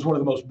I thought was one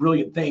of the most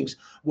brilliant things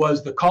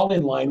was the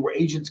call-in line where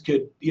agents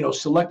could,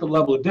 select a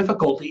level of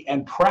difficulty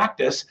and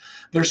practice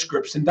their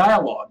scripts and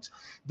dialogues.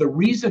 The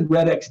reason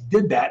REDX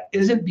did that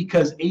isn't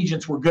because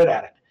agents were good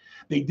at it.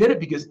 They did it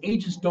because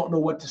agents don't know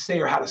what to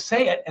say or how to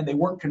say it, and they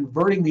weren't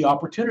converting the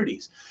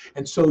opportunities.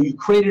 And so you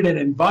created an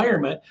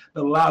environment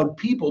that allowed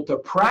people to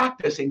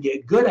practice and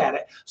get good at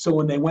it. So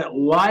when they went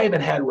live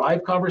and had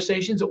live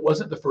conversations, it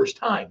wasn't the first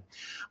time.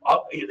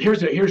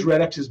 Here's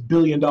REDX's $1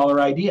 billion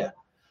idea.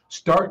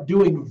 Start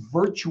doing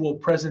virtual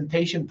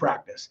presentation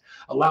practice.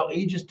 Allow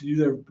agents to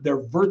do their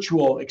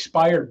virtual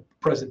expired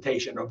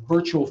presentation, a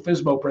virtual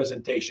FSBO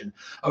presentation,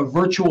 a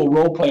virtual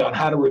role play on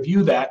how to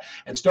review that,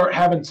 and start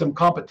having some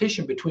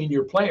competition between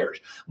your players.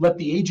 Let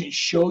the agent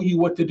show you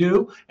what to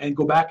do and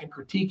go back and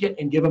critique it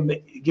and give them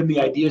the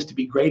ideas to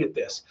be great at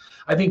this.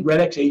 I think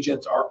REDX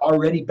agents are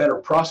already better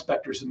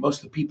prospectors than most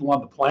of the people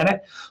on the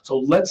planet. So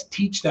let's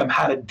teach them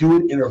how to do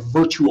it in a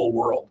virtual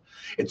world.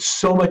 It's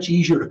so much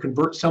easier to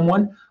convert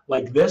someone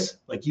like this,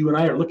 like you and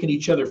I are looking at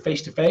each other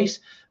face to face,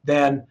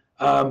 than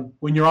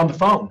when you're on the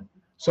phone.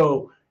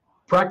 So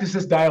practice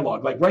this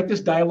dialogue. Like, write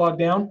this dialogue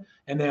down,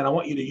 and then I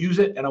want you to use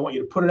it, and I want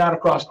you to put it out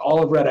across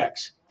all of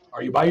REDX.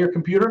 Are you by your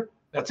computer?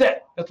 That's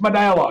it. That's my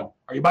dialogue.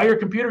 Are you by your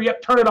computer?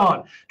 Yep, turn it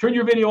on. Turn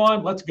your video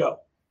on. Let's go.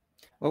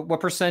 Well, what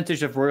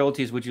percentage of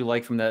royalties would you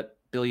like from that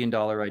 $1 billion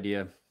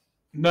idea?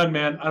 None,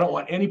 man. I don't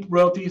want any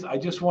royalties. I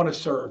just want to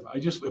serve.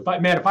 If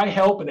I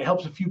help and it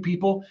helps a few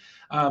people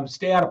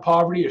stay out of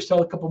poverty or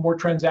sell a couple more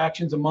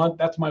transactions a month,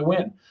 that's my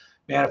win.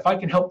 Man, if I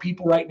can help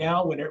people right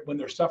now when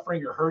they're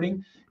suffering or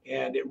hurting,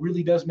 and it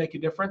really does make a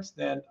difference,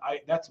 then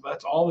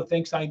that's all the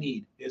things I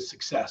need is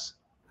success.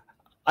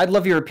 I'd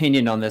love your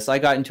opinion on this. I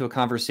got into a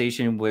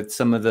conversation with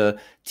some of the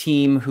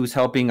team who's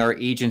helping our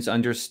agents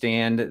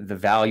understand the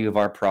value of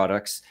our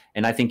products.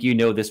 And I think you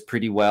know this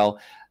pretty well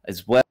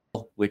as well,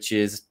 which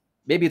is,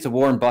 maybe it's a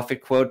Warren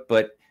Buffett quote,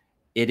 but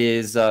it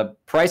is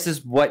price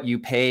is what you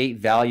pay,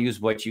 value is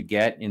what you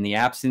get. In the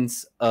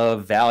absence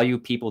of value,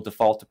 people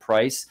default to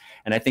price.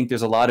 And I think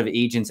there's a lot of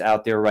agents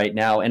out there right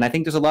now. And I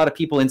think there's a lot of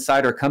people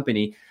inside our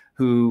company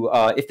who,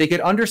 if they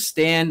could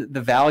understand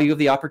the value of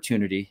the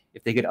opportunity,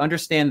 if they could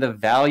understand the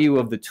value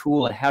of the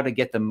tool and how to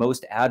get the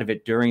most out of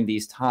it during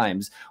these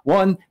times,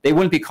 one, they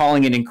wouldn't be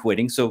calling it and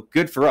quitting. So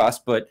good for us,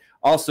 but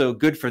also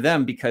good for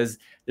them because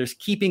there's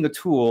keeping a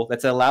tool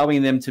that's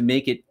allowing them to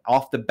make it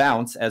off the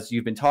bounce, as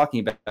you've been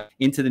talking about,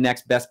 into the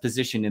next best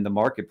position in the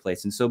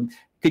marketplace. And so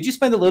could you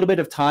spend a little bit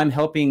of time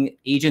helping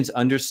agents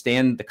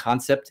understand the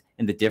concept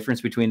and the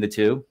difference between the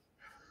two?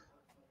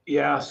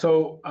 Yeah,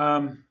 so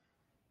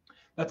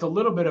that's a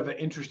little bit of an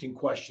interesting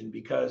question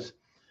because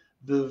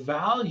the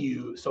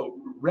value, so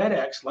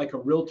REDX, like a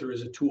realtor,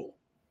 is a tool.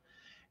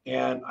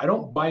 And I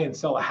don't buy and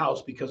sell a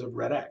house because of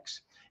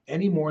REDX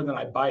any more than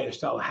I buy and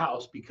sell a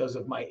house because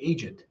of my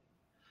agent.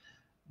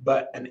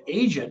 But an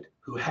agent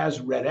who has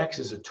REDX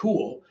as a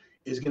tool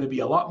is going to be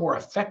a lot more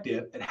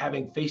effective at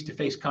having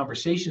face-to-face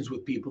conversations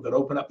with people that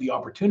open up the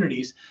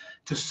opportunities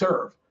to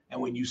serve. And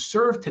when you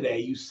serve today,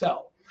 you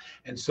sell.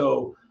 And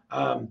so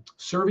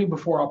serving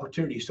before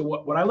opportunity. So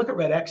what I look at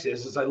REDX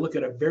is I look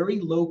at a very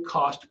low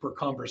cost per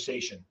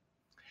conversation.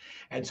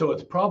 And so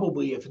it's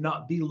probably, if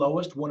not the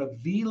lowest, one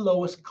of the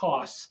lowest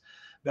costs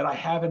that I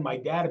have in my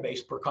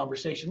database per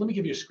conversation. Let me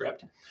give you a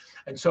script.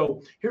 And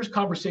so here's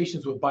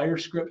conversations with buyer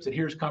scripts, and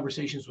here's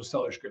conversations with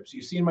seller scripts.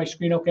 You see in my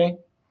screen okay?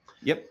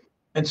 Yep.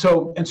 And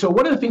so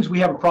one of the things we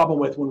have a problem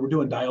with when we're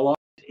doing dialogue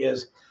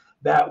is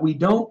that we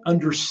don't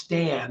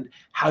understand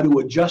how to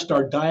adjust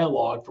our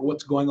dialogue for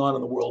what's going on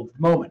in the world at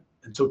the moment.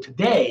 And so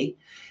today,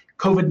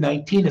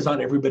 COVID-19 is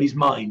on everybody's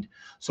mind.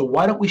 So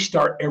why don't we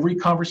start every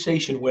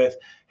conversation with,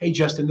 hey,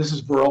 Justin, this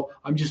is Verl.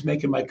 I'm just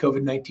making my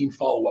COVID-19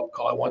 follow-up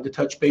call. I wanted to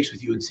touch base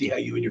with you and see how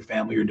you and your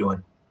family are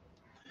doing.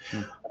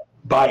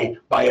 By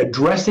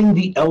addressing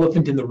the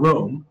elephant in the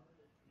room,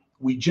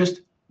 we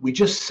just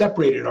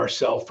separated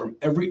ourselves from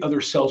every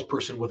other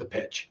salesperson with a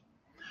pitch.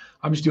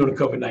 I'm just doing a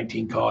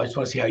COVID-19 call. I just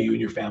want to see how you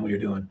and your family are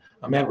doing.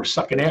 Oh, man, we're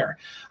sucking air.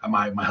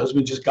 My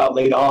husband just got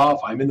laid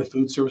off. I'm in the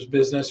food service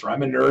business, or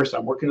I'm a nurse.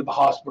 I'm working at the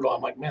hospital.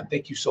 I'm like, man,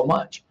 thank you so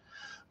much.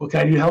 What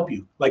can I do to help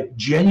you? Like,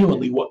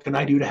 genuinely, what can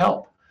I do to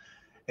help?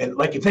 And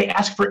like, if they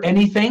ask for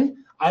anything,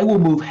 I will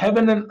move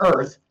heaven and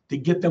earth to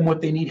get them what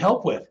they need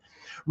help with,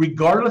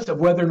 regardless of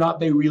whether or not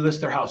they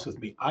relist their house with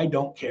me. I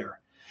don't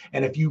care.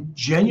 And if you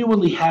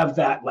genuinely have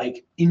that,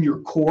 like, in your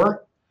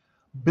core,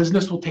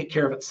 business will take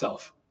care of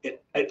itself.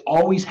 It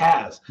always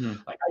has.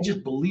 Like, I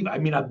just believe, I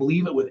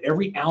believe it with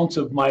every ounce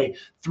of my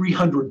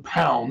 300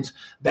 pounds,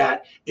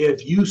 that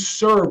if you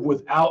serve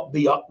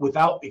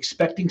without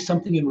expecting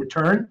something in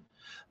return,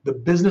 the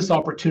business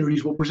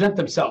opportunities will present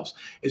themselves.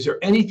 Is there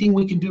anything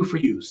we can do for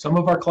you? Some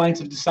of our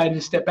clients have decided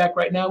to step back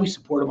right now. We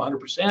support them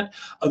 100%.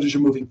 Others are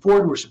moving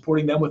forward. We're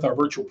supporting them with our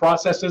virtual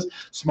processes,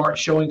 smart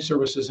showing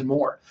services, and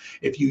more.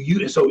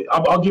 So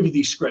I'll give you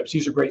these scripts.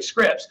 These are great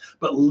scripts,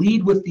 but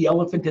lead with the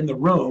elephant in the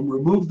room.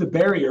 Remove the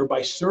barrier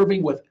by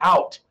serving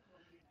without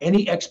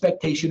any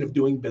expectation of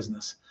doing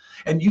business.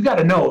 And you got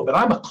to know that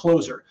I'm a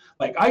closer.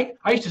 Like, I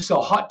used to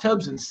sell hot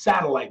tubs and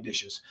satellite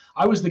dishes.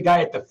 I was the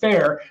guy at the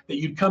fair that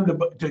you'd come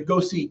to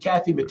go see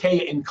Kathy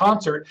Mattea in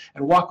concert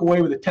and walk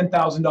away with a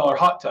 $10,000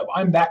 hot tub.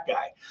 I'm that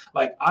guy.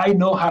 Like, I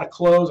know how to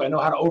close. I know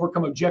how to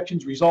overcome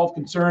objections, resolve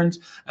concerns,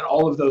 and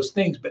all of those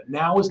things. But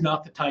now is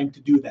not the time to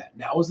do that.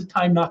 Now is the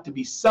time not to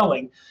be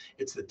selling.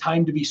 It's the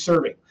time to be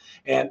serving.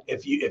 And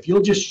if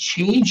you'll just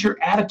change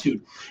your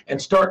attitude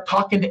and start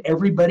talking to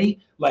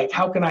everybody like,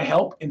 how can I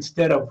help,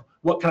 instead of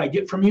what can I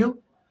get from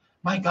you?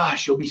 My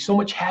gosh, you'll be so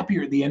much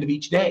happier at the end of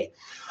each day.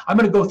 I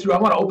want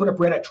to open up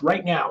REDX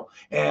right now,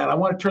 and I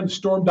want to turn the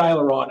storm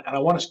dialer on, and I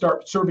want to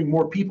start serving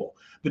more people.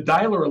 The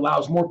dialer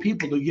allows more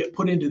people to get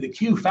put into the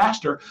queue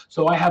faster,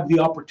 so I have the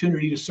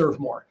opportunity to serve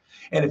more.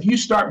 And if you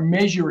start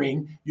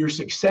measuring your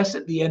success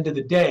at the end of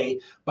the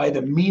day by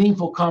the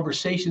meaningful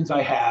conversations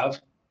I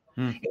have,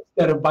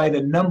 instead of by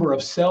the number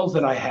of cells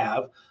that I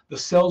have, the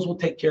cells will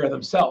take care of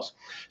themselves.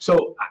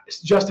 So,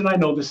 Justin, I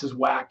know this is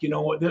whack. You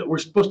know, we're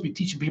supposed to be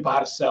teaching people how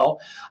to sell.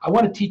 I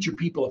want to teach your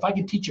people, if I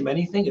can teach them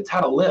anything, it's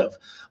how to live.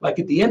 Like,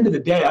 at the end of the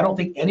day, I don't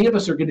think any of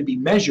us are going to be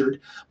measured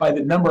by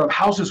the number of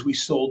houses we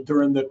sold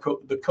during the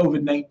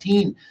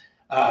COVID-19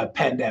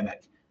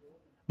 pandemic.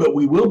 But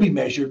we will be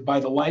measured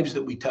by the lives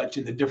that we touch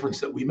and the difference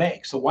that we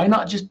make. So why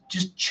not just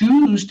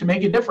choose to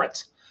make a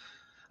difference?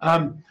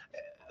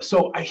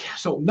 So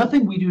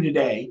nothing we do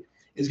today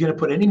is going to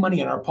put any money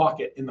in our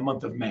pocket in the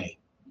month of May.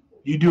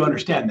 You do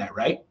understand that,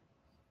 right?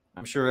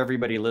 I'm sure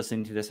everybody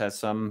listening to this has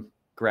some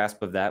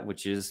grasp of that,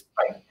 which is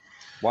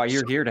why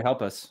you're here to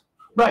help us.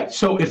 Right.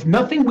 So if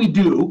nothing we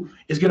do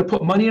is going to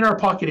put money in our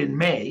pocket in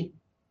May,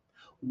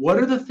 what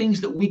are the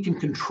things that we can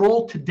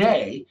control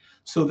today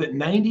so that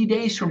 90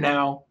 days from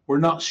now, we're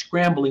not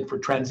scrambling for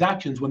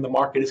transactions when the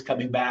market is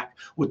coming back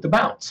with the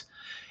bounce?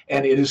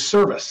 And it is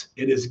service,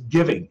 it is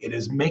giving, it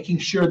is making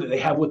sure that they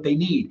have what they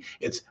need.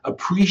 It's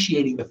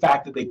appreciating the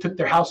fact that they took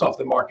their house off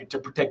the market to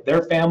protect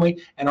their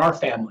family and our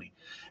family.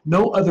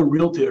 No other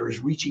realtor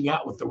is reaching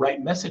out with the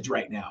right message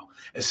right now,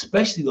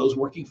 especially those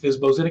working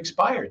FSBOs and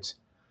expireds.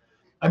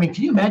 I mean,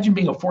 can you imagine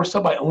being a for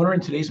sale by owner in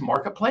today's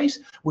marketplace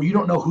where you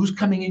don't know who's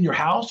coming in your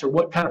house or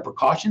what kind of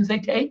precautions they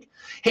take?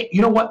 Hey,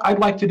 you know what I'd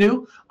like to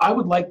do? I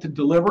would like to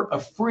deliver a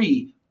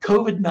free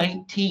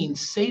COVID-19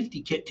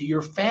 safety kit to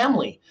your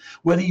family.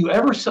 Whether you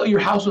ever sell your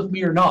house with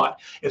me or not,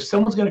 if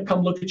someone's going to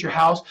come look at your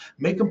house,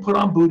 make them put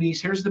on booties.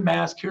 Here's the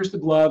mask, here's the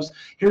gloves,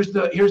 here's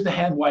the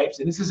hand wipes,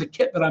 and this is a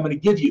kit that I'm going to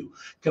give you.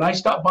 Can I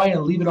stop by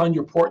and leave it on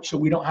your porch so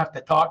we don't have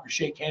to talk or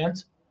shake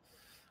hands?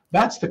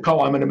 That's the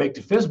call I'm going to make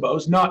to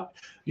FSBOs, not,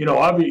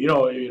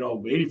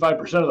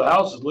 85% of the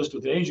houses listed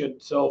with the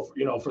agent sell for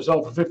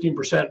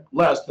 15%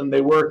 less than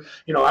they were.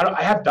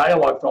 I have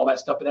dialogue for all that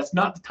stuff, but that's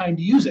not the time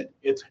to use it.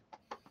 It's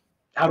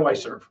How do I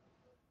serve?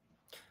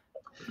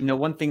 You know,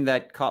 one thing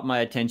that caught my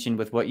attention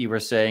with what you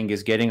were saying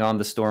is getting on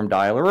the Storm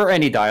dialer or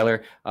any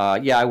dialer.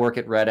 Yeah, I work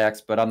at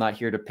REDX, but I'm not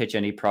here to pitch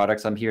any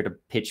products. I'm here to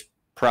pitch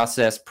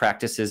process,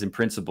 practices, and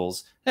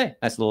principles. Hey,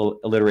 nice little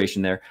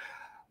alliteration there.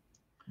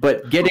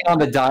 But getting on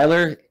the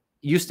dialer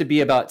used to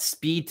be about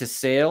speed to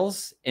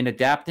sales, and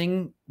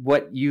adapting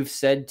what you've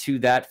said to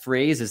that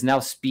phrase is now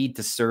speed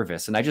to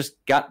service. And I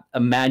just got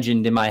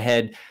imagined in my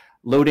head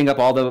loading up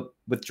all the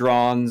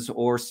withdrawns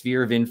or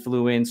sphere of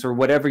influence or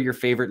whatever your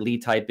favorite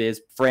lead type is,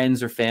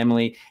 friends or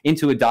family,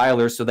 into a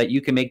dialer so that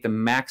you can make the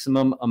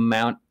maximum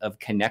amount of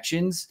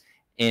connections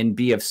and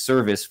be of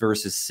service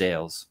versus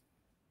sales.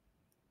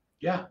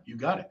 Yeah, you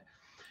got it.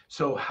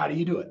 So how do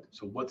you do it?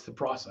 So what's the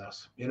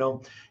process? You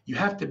know, you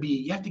have to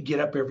get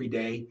up every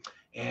day,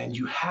 and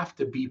you have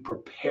to be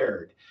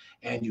prepared,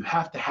 and you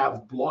have to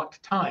have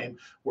blocked time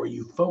where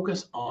you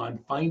focus on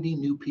finding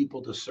new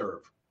people to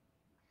serve.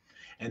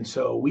 And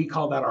so we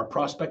call that our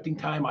prospecting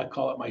time. I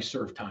call it my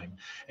serve time.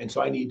 And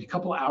so I need a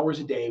couple of hours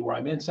a day where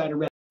I'm inside of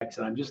REDX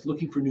and I'm just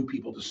looking for new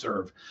people to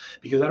serve,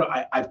 because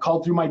I've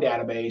called through my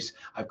database,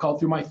 I've called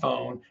through my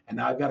phone, and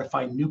now I've got to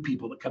find new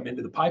people that come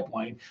into the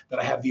pipeline that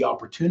I have the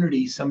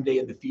opportunity someday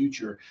in the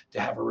future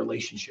to have a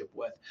relationship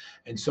with.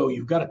 And so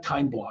you've got a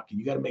time block, and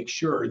you got to make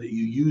sure that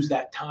you use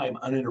that time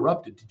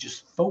uninterrupted to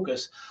just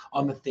focus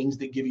on the things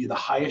that give you the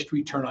highest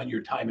return on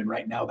your time. And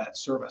right now,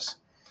 that's service.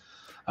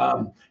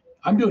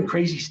 I'm doing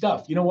crazy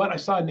stuff. You know what? I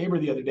saw a neighbor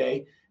the other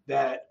day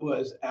that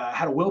was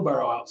had a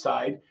wheelbarrow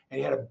outside, and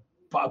he had a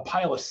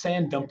pile of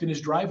sand dumped in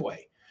his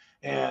driveway.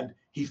 And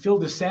he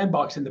filled his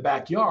sandbox in the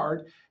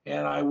backyard.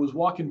 And I was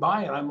walking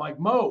by, and I'm like,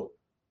 Mo,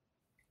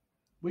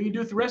 what do you do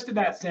with the rest of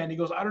that sand? He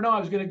goes, I don't know. I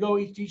was going to go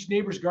each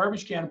neighbor's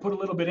garbage can and put a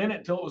little bit in it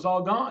until it was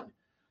all gone.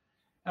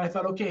 And I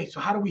thought, okay,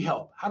 so how do we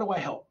help? How do I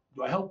help?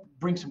 Do I help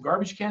bring some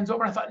garbage cans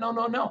over? And I thought,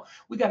 no.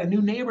 We got a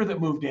new neighbor that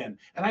moved in,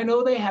 and I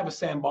know they have a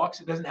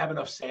sandbox. It doesn't have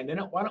enough sand in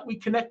it. Why don't we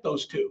connect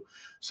those two?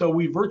 So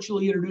we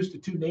virtually introduced the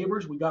two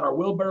neighbors. We got our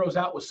wheelbarrows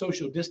out with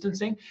social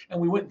distancing, and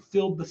we went and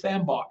filled the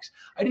sandbox.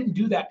 I didn't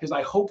do that because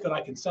I hope that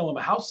I can sell them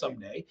a house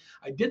someday.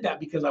 I did that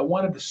because I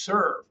wanted to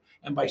serve.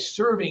 And by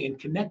serving and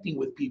connecting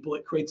with people,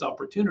 it creates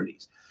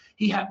opportunities.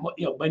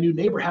 My new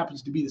neighbor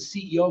happens to be the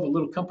CEO of a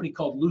little company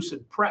called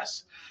Lucid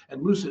Press.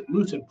 And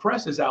Lucid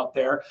Press is out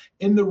there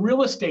in the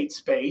real estate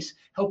space,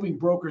 helping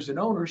brokers and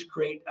owners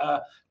create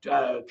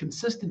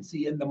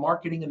consistency in the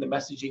marketing and the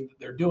messaging that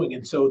they're doing.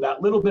 And so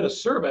that little bit of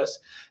service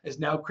is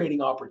now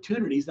creating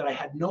opportunities that I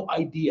had no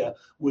idea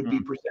would be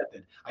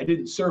presented. I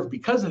didn't serve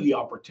because of the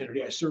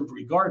opportunity. I served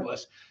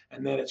regardless.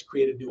 And then it's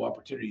created new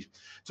opportunities.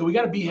 So we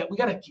got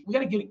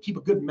to keep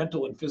a good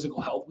mental and physical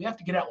health. We have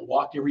to get out and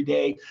walk every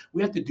day.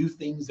 We have to do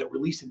things that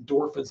release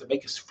endorphins that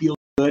make us feel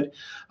good.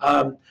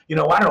 I don't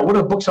know, what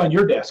are the books on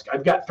your desk?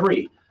 I've got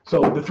 3.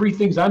 So the 3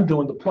 things I'm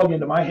doing to plug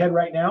into my head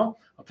right now,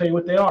 I'll tell you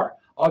what they are.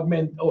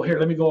 Here,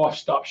 let me go off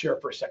stop share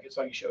for a second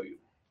so I can show you.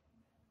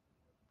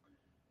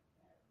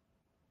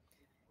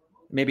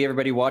 Maybe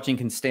everybody watching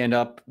can stand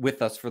up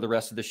with us for the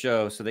rest of the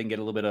show so they can get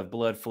a little bit of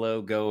blood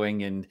flow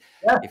going. And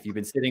if you've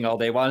been sitting all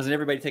day, why doesn't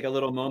everybody take a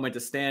little moment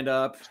to stand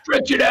up,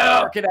 stretch it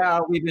out, work it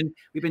out? We've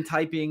been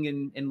typing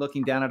and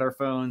looking down at our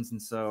phones,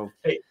 and so.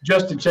 Hey,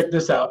 Justin, check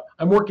this out.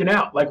 I'm working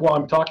out like while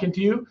I'm talking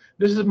to you.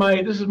 This is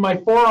my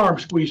forearm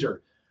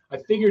squeezer. I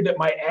figured that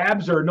my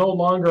abs are no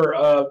longer,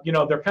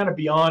 they're kind of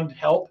beyond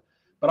help,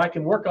 but I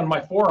can work on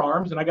my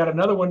forearms, and I got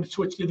another one to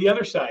switch to the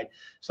other side.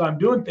 So I'm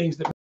doing things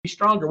that make me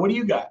stronger. What do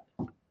you got?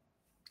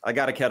 I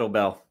got a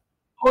kettlebell.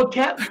 Oh,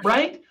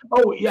 right?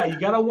 Oh, yeah, you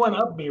got to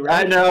one-up me,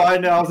 right? I know. I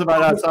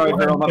was sorry,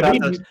 Verl.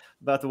 I'm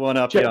about to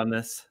one-up you on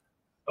this.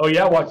 Oh,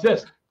 yeah, watch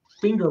this.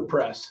 Finger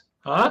press.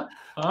 Huh?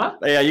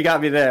 Yeah, you got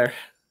me there.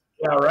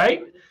 Yeah,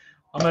 right?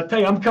 I'm going to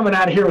tell you, I'm coming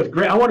out of here with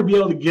great. I want to be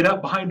able to get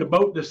up behind a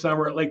boat this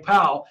summer at Lake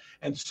Powell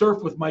and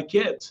surf with my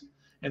kids.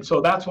 And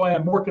so that's why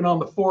I'm working on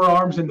the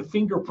forearms and the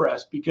finger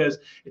press, because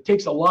it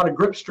takes a lot of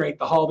grip strength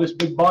to haul this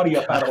big body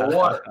up out of the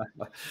water.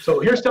 So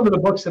here's some of the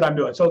books that I'm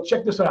doing. So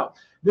check this out.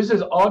 This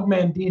is Og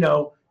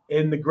Mandino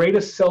in The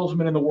Greatest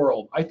Salesman in the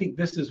World. I think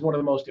this is one of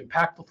the most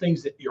impactful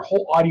things that your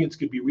whole audience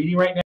could be reading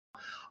right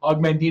now. Og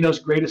Mandino's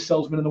Greatest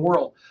Salesman in the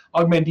World.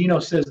 Og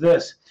Mandino says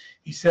this.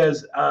 He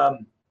says,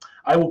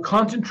 I will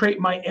concentrate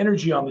my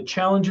energy on the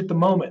challenge at the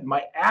moment.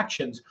 My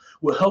actions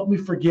will help me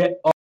forget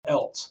all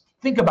else.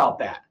 Think about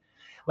that.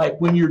 Like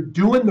when you're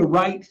doing the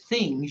right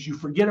things, you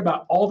forget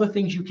about all the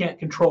things you can't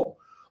control.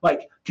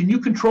 Like, can you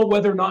control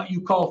whether or not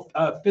you call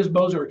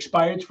FSBOs or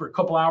expireds for a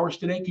couple hours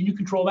today? Can you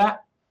control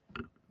that?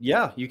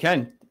 Yeah, you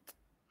can.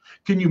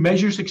 Can you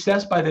measure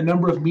success by the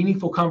number of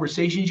meaningful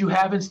conversations you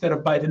have instead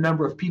of by the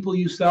number of people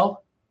you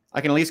sell? I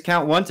can at least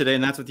count 1 today,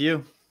 and that's with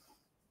you.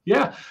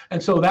 Yeah,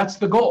 and so that's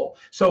the goal.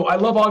 So I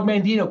love Og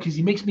Mandino because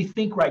he makes me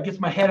think right, gets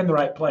my head in the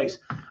right place.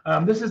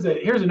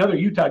 Here's another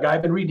Utah guy.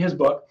 I've been reading his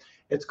book.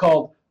 It's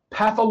called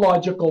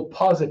Pathological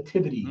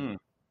Positivity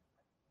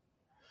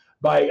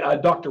by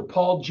Dr.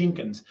 Paul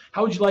Jenkins.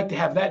 How would you like to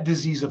have that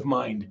disease of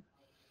mind?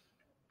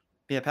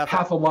 Yeah,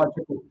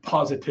 pathological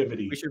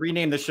positivity. We should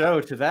rename the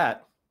show to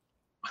that.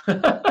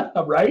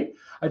 Right?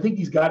 I think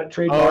he's got it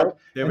trademarked.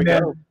 There we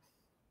go.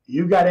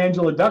 You've got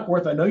Angela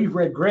Duckworth. I know you've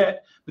read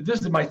Grit, but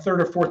this is my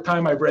third or fourth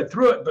time I've read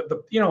through it.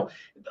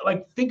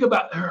 But think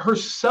about her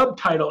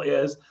subtitle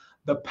is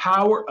The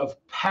Power of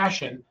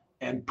Passion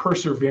and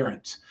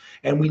Perseverance.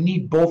 And we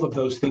need both of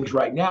those things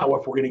right now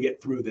if we're going to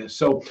get through this.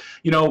 So,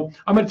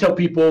 I'm going to tell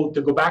people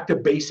to go back to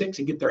basics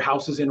and get their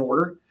houses in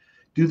order.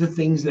 Do the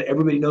things that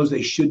everybody knows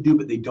they should do,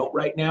 but they don't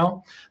right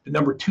now. The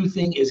number 2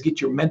 thing is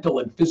get your mental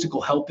and physical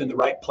health in the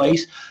right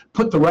place.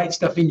 Put the right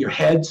stuff in your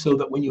head so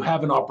that when you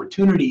have an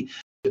opportunity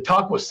to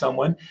talk with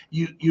someone,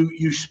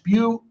 you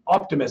spew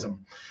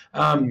optimism.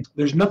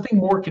 There's nothing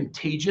more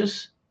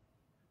contagious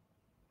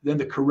than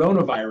the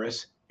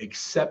coronavirus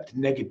except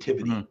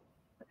negativity. Mm-hmm.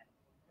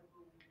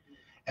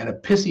 And a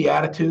pissy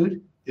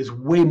attitude is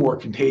way more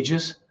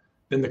contagious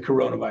than the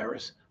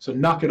coronavirus. So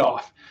knock it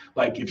off.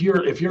 Like if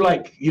you're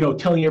like,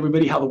 telling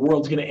everybody how the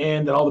world's going to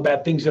end and all the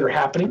bad things that are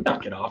happening,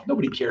 knock it off.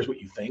 Nobody cares what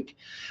you think.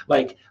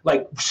 Like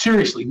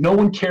seriously, no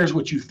one cares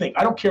what you think.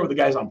 I don't care what the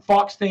guys on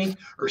Fox think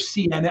or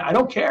CNN. I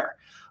don't care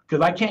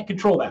because I can't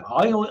control that.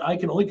 I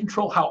can only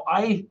control how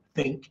I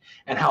think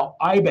and how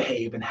I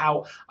behave and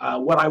how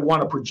what I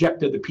want to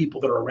project to the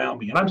people that are around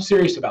me. And I'm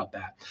serious about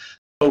that.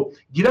 So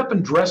get up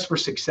and dress for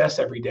success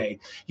every day.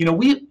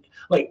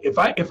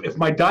 If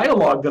my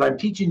dialogue that I'm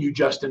teaching you,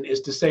 Justin,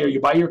 is to say, are you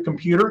by your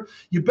computer?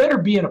 You better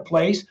be in a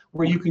place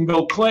where you can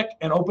go click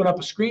and open up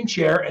a screen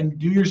share and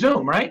do your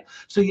Zoom, right?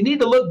 So you need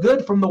to look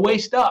good from the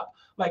waist up.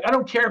 Like, I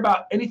don't care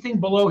about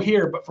anything below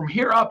here, but from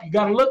here up, you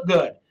got to look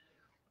good.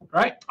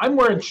 Right? I'm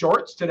wearing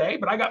shorts today,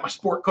 but I got my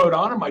sport coat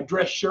on and my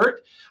dress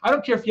shirt. I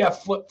don't care if you have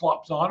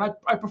flip-flops on.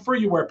 I prefer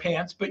you wear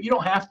pants, but you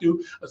don't have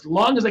to. As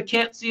long as I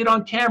can't see it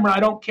on camera, I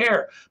don't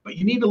care. But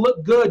you need to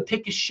look good.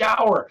 Take a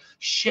shower,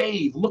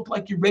 shave, look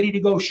like you're ready to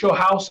go show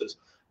houses.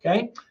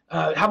 Okay?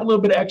 Have a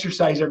little bit of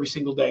exercise every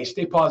single day.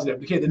 Stay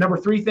positive. Okay, the number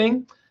 3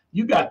 thing,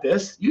 you got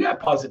this. You got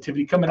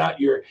positivity coming out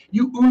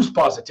you ooze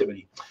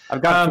positivity.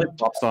 I've got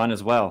flip-flops on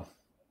as well.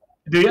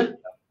 Do you?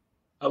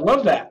 I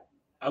love that.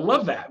 I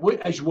love that.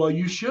 As well,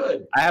 you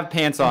should. I have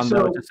pants on,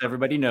 though, just so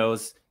everybody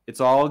knows.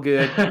 It's all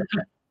good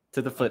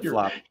to the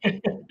flip-flop.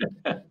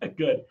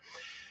 Good.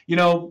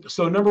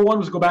 So number 1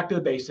 was go back to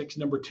the basics.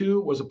 Number 2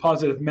 was a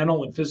positive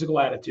mental and physical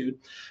attitude.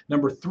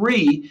 Number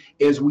 3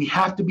 is we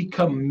have to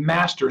become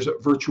masters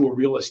at virtual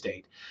real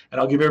estate.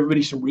 And I'll give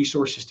everybody some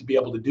resources to be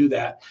able to do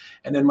that.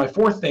 And then my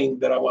 4th thing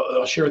that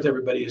I'll share with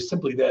everybody is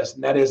simply this,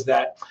 and that is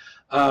that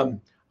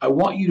I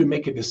want you to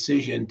make a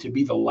decision to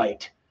be the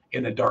light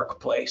in a dark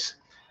place.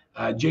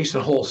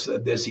 Jason Hole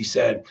said this. He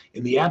said,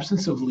 in the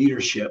absence of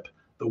leadership,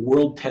 the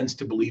world tends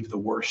to believe the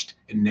worst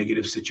in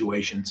negative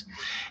situations,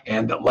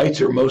 and that lights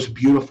are most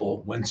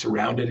beautiful when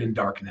surrounded in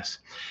darkness.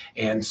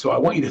 And so I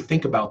want you to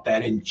think about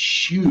that and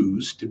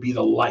choose to be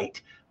the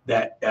light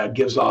that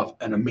gives off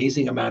an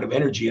amazing amount of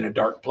energy in a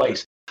dark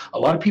place. A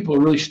lot of people are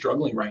really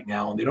struggling right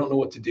now, and they don't know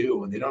what to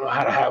do, and they don't know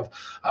how to have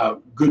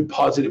good,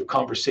 positive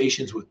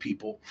conversations with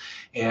people.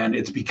 And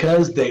it's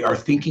because they are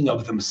thinking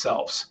of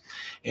themselves.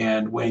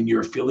 And when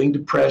you're feeling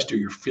depressed or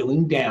you're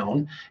feeling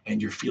down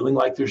and you're feeling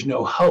like there's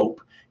no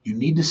hope, you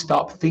need to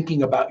stop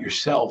thinking about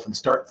yourself and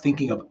start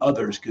thinking of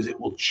others, because it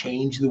will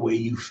change the way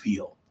you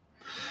feel.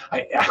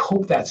 I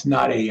hope that's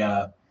not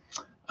a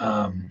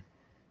bad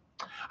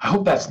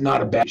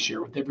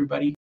share with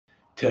everybody,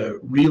 to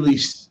really,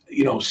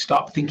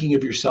 stop thinking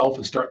of yourself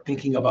and start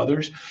thinking of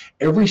others.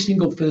 Every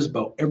single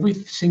FSBO, every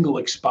single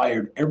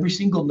expired, every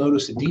single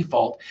notice of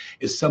default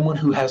is someone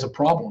who has a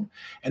problem,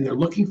 and they're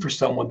looking for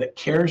someone that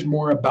cares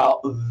more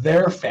about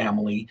their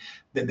family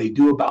than they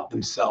do about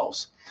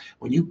themselves.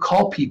 When you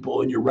call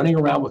people and you're running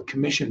around with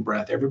commission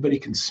breath, everybody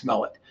can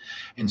smell it.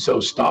 And so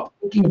stop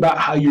thinking about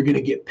how you're going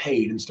to get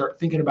paid and start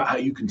thinking about how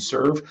you can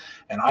serve.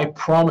 And I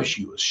promise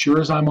you, as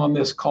sure as I'm on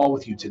this call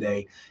with you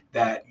today,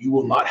 that you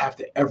will not have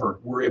to ever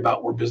worry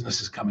about where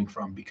business is coming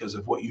from because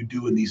of what you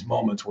do in these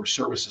moments where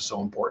service is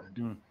so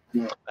important.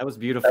 That was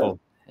beautiful.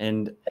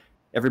 And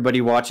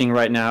everybody watching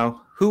right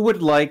now, who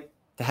would like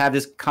to have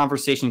this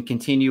conversation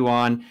continue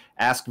on,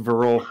 ask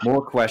Verl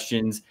more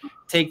questions,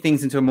 take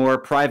things into a more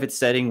private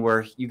setting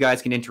where you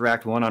guys can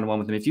interact one-on-one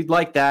with them? If you'd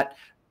like that,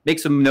 make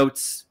some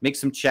notes, make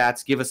some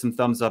chats, give us some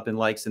thumbs up and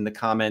likes in the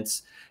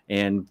comments.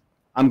 And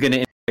I'm going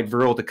to invite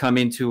Verl to come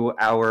into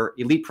our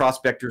Elite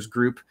Prospectors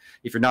group.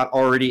 If you're not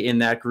already in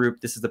that group,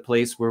 this is the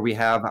place where we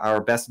have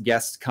our best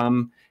guests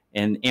come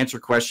and answer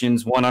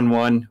questions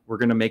one-on-one. We're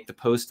going to make the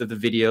post of the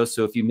video,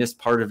 so if you missed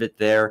part of it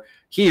there,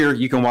 here,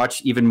 you can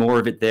watch even more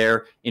of it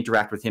there,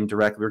 interact with him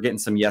directly. We're getting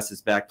some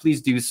yeses back.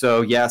 Please do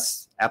so.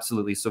 Yes,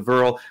 absolutely. So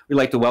Verl, we'd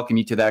like to welcome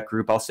you to that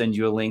group. I'll send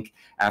you a link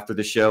after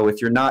the show.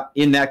 If you're not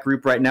in that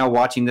group right now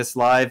watching this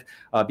live,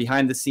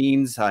 behind the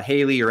scenes,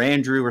 Haley or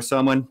Andrew or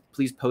someone,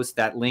 please post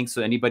that link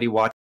so anybody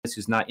watching this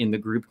who's not in the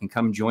group can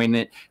come join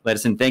it. Let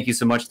us in. Thank you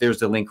so much. There's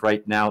the link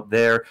right now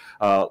there.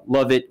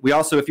 Love it. We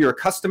also, if you're a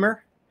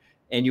customer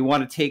and you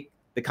want to take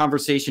the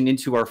conversation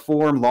into our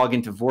forum, log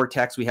into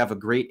Vortex. We have a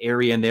great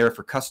area in there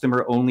for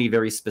customer only,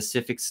 very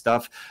specific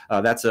stuff.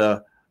 That's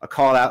a a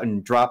call out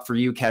and drop for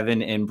you,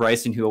 Kevin and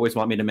Bryson, who always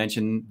want me to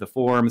mention the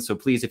forum. So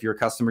please, if you're a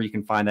customer, you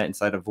can find that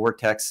inside of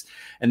Vortex.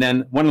 And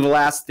then one of the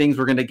last things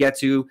we're going to get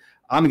to,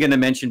 I'm going to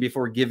mention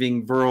before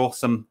giving Verl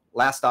some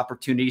last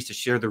opportunities to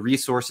share the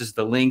resources,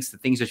 the links, the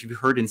things that you've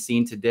heard and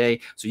seen today.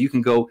 So you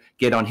can go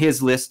get on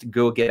his list,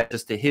 go get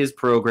access to his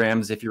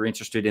programs if you're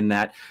interested in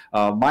that.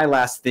 My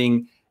last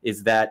thing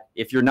is that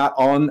if you're not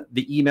on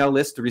the email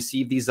list to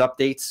receive these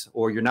updates,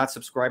 or you're not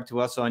subscribed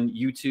to us on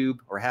YouTube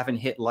or haven't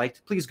hit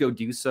liked, please go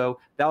do so.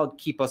 That'll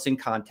keep us in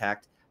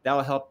contact.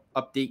 That'll help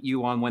update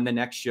you on when the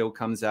next show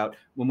comes out,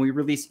 when we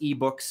release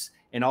ebooks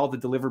and all the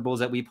deliverables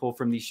that we pull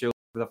from these shows,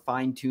 the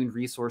fine-tuned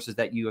resources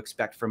that you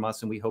expect from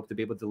us and we hope to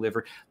be able to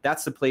deliver.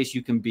 That's the place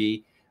you can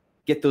be.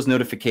 Get those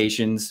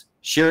notifications,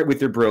 share it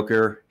with your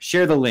broker,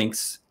 share the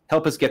links,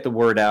 help us get the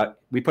word out.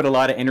 We put a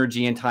lot of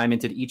energy and time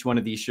into each one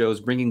of these shows,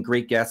 bringing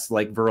great guests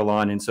like Verl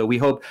on. And so we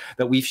hope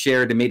that we've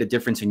shared and made a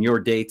difference in your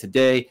day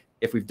today.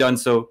 If we've done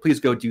so, please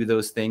go do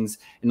those things.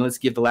 And let's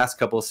give the last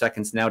couple of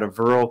seconds now to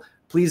Verl.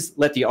 Please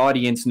let the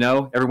audience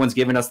know. Everyone's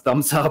giving us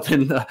thumbs up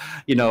and,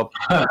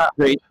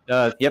 great.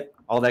 Yep,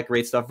 all that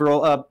great stuff.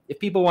 Verl, if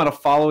people want to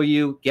follow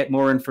you, get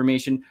more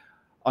information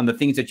on the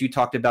things that you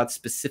talked about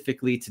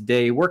specifically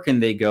today, where can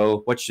they go?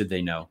 What should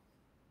they know?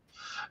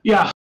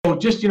 Yeah. So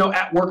just,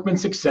 at Workman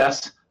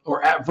Success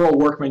or at Verl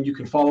Workman, you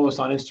can follow us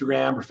on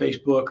Instagram or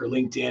Facebook or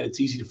LinkedIn. It's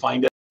easy to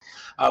find us.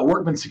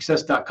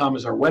 Workmansuccess.com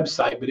is our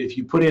website, but if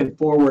you put in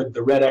forward the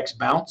REDX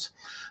bounce,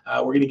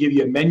 we're going to give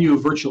you a menu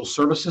of virtual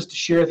services to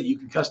share that you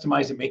can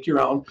customize and make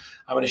your own.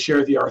 I'm going to share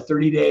with you our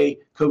 30-day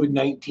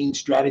COVID-19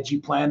 strategy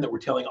plan that we're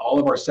telling all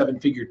of our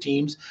 7-figure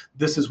teams.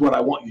 This is what I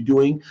want you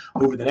doing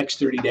over the next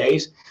 30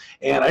 days.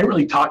 And I didn't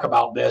really talk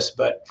about this,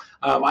 but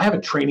I have a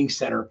training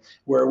center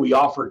where we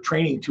offer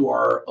training to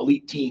our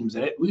elite teams,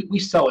 and we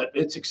sell it.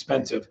 It's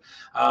expensive.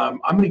 I'm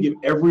going to give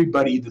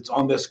everybody that's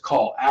on this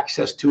call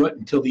access to it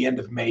until the end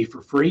of May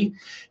for free.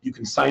 You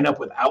can sign up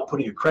without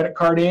putting a credit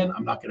card in.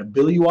 I'm not going to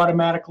bill you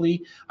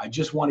automatically. I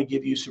just want to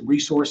give you some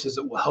resources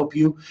that will help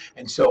you.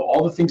 And so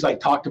all the things I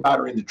talked about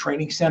are in the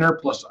training center,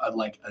 plus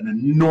like an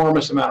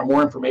enormous amount of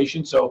more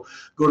information. So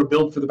go to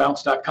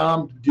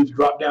buildforthebounce.com, do the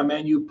drop-down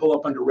menu, pull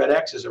up under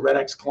REDX as a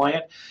REDX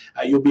client.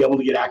 You'll be able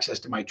to get access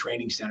to my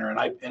training center.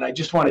 And I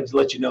just wanted to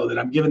let you know that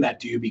I'm giving that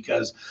to you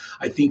because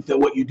I think that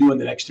what you do in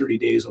the next 30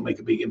 days will make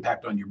a big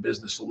impact on your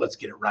business. So let's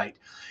get it right.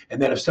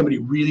 And then if somebody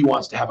really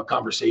wants to have a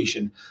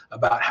conversation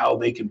about how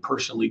they can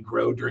personally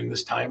grow during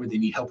this time or they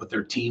need help with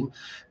their team,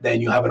 then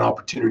you'll have an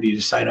opportunity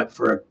to sign up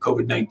for a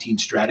COVID-19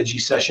 strategy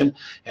session.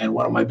 And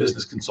one of my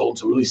business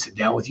consultants will really sit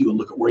down with you and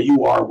look at where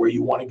you are, where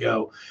you want to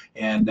go,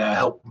 and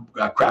help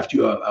craft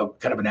you a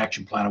kind of an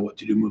action plan on what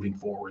to do moving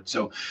forward.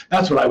 So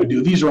that's what I would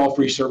do. These are all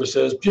free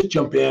services. Just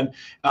jump in.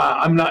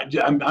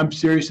 I'm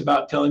serious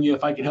about telling you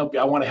if I can help you,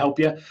 I want to help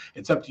you.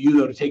 It's up to you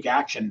though to take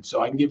action.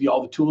 So I can give you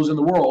all the tools in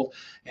the world.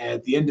 And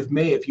at the end of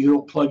May, if you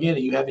don't plug in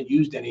and you haven't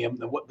used any of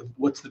them, then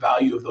what's the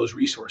value of those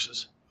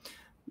resources?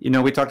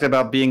 We talked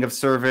about being of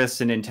service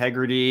and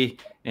integrity,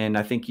 and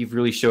I think you've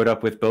really showed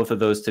up with both of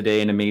those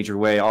today in a major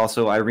way.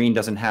 Also, Irene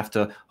doesn't have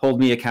to hold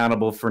me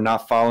accountable for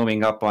not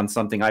following up on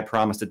something I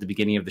promised at the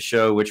beginning of the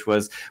show, which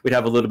was we'd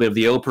have a little bit of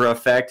the Oprah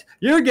effect.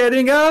 You're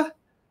getting a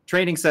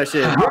training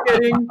session. You're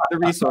getting the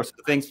resources.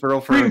 Thanks,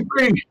 Verl, for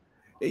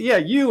yeah,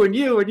 you and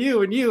you and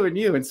you and you and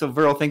you. And so,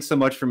 Verl, thanks so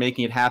much for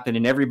making it happen.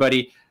 And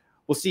everybody,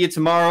 we'll see you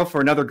tomorrow for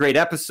another great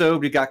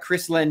episode. We've got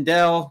Chris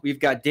Lendell. We've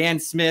got Dan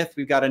Smith.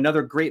 We've got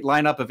another great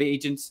lineup of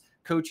agents,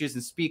 coaches,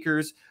 and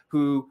speakers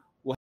who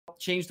will help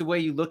change the way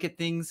you look at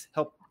things,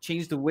 help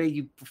change the way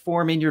you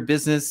perform in your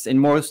business, and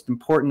most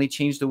importantly,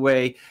 change the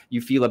way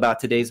you feel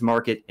about today's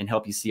market and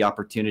help you see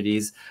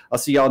opportunities. I'll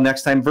see y'all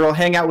next time. Verl,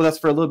 hang out with us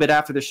for a little bit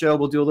after the show.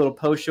 We'll do a little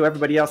post show.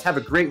 Everybody else, have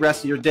a great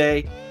rest of your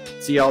day.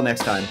 See y'all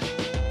next time.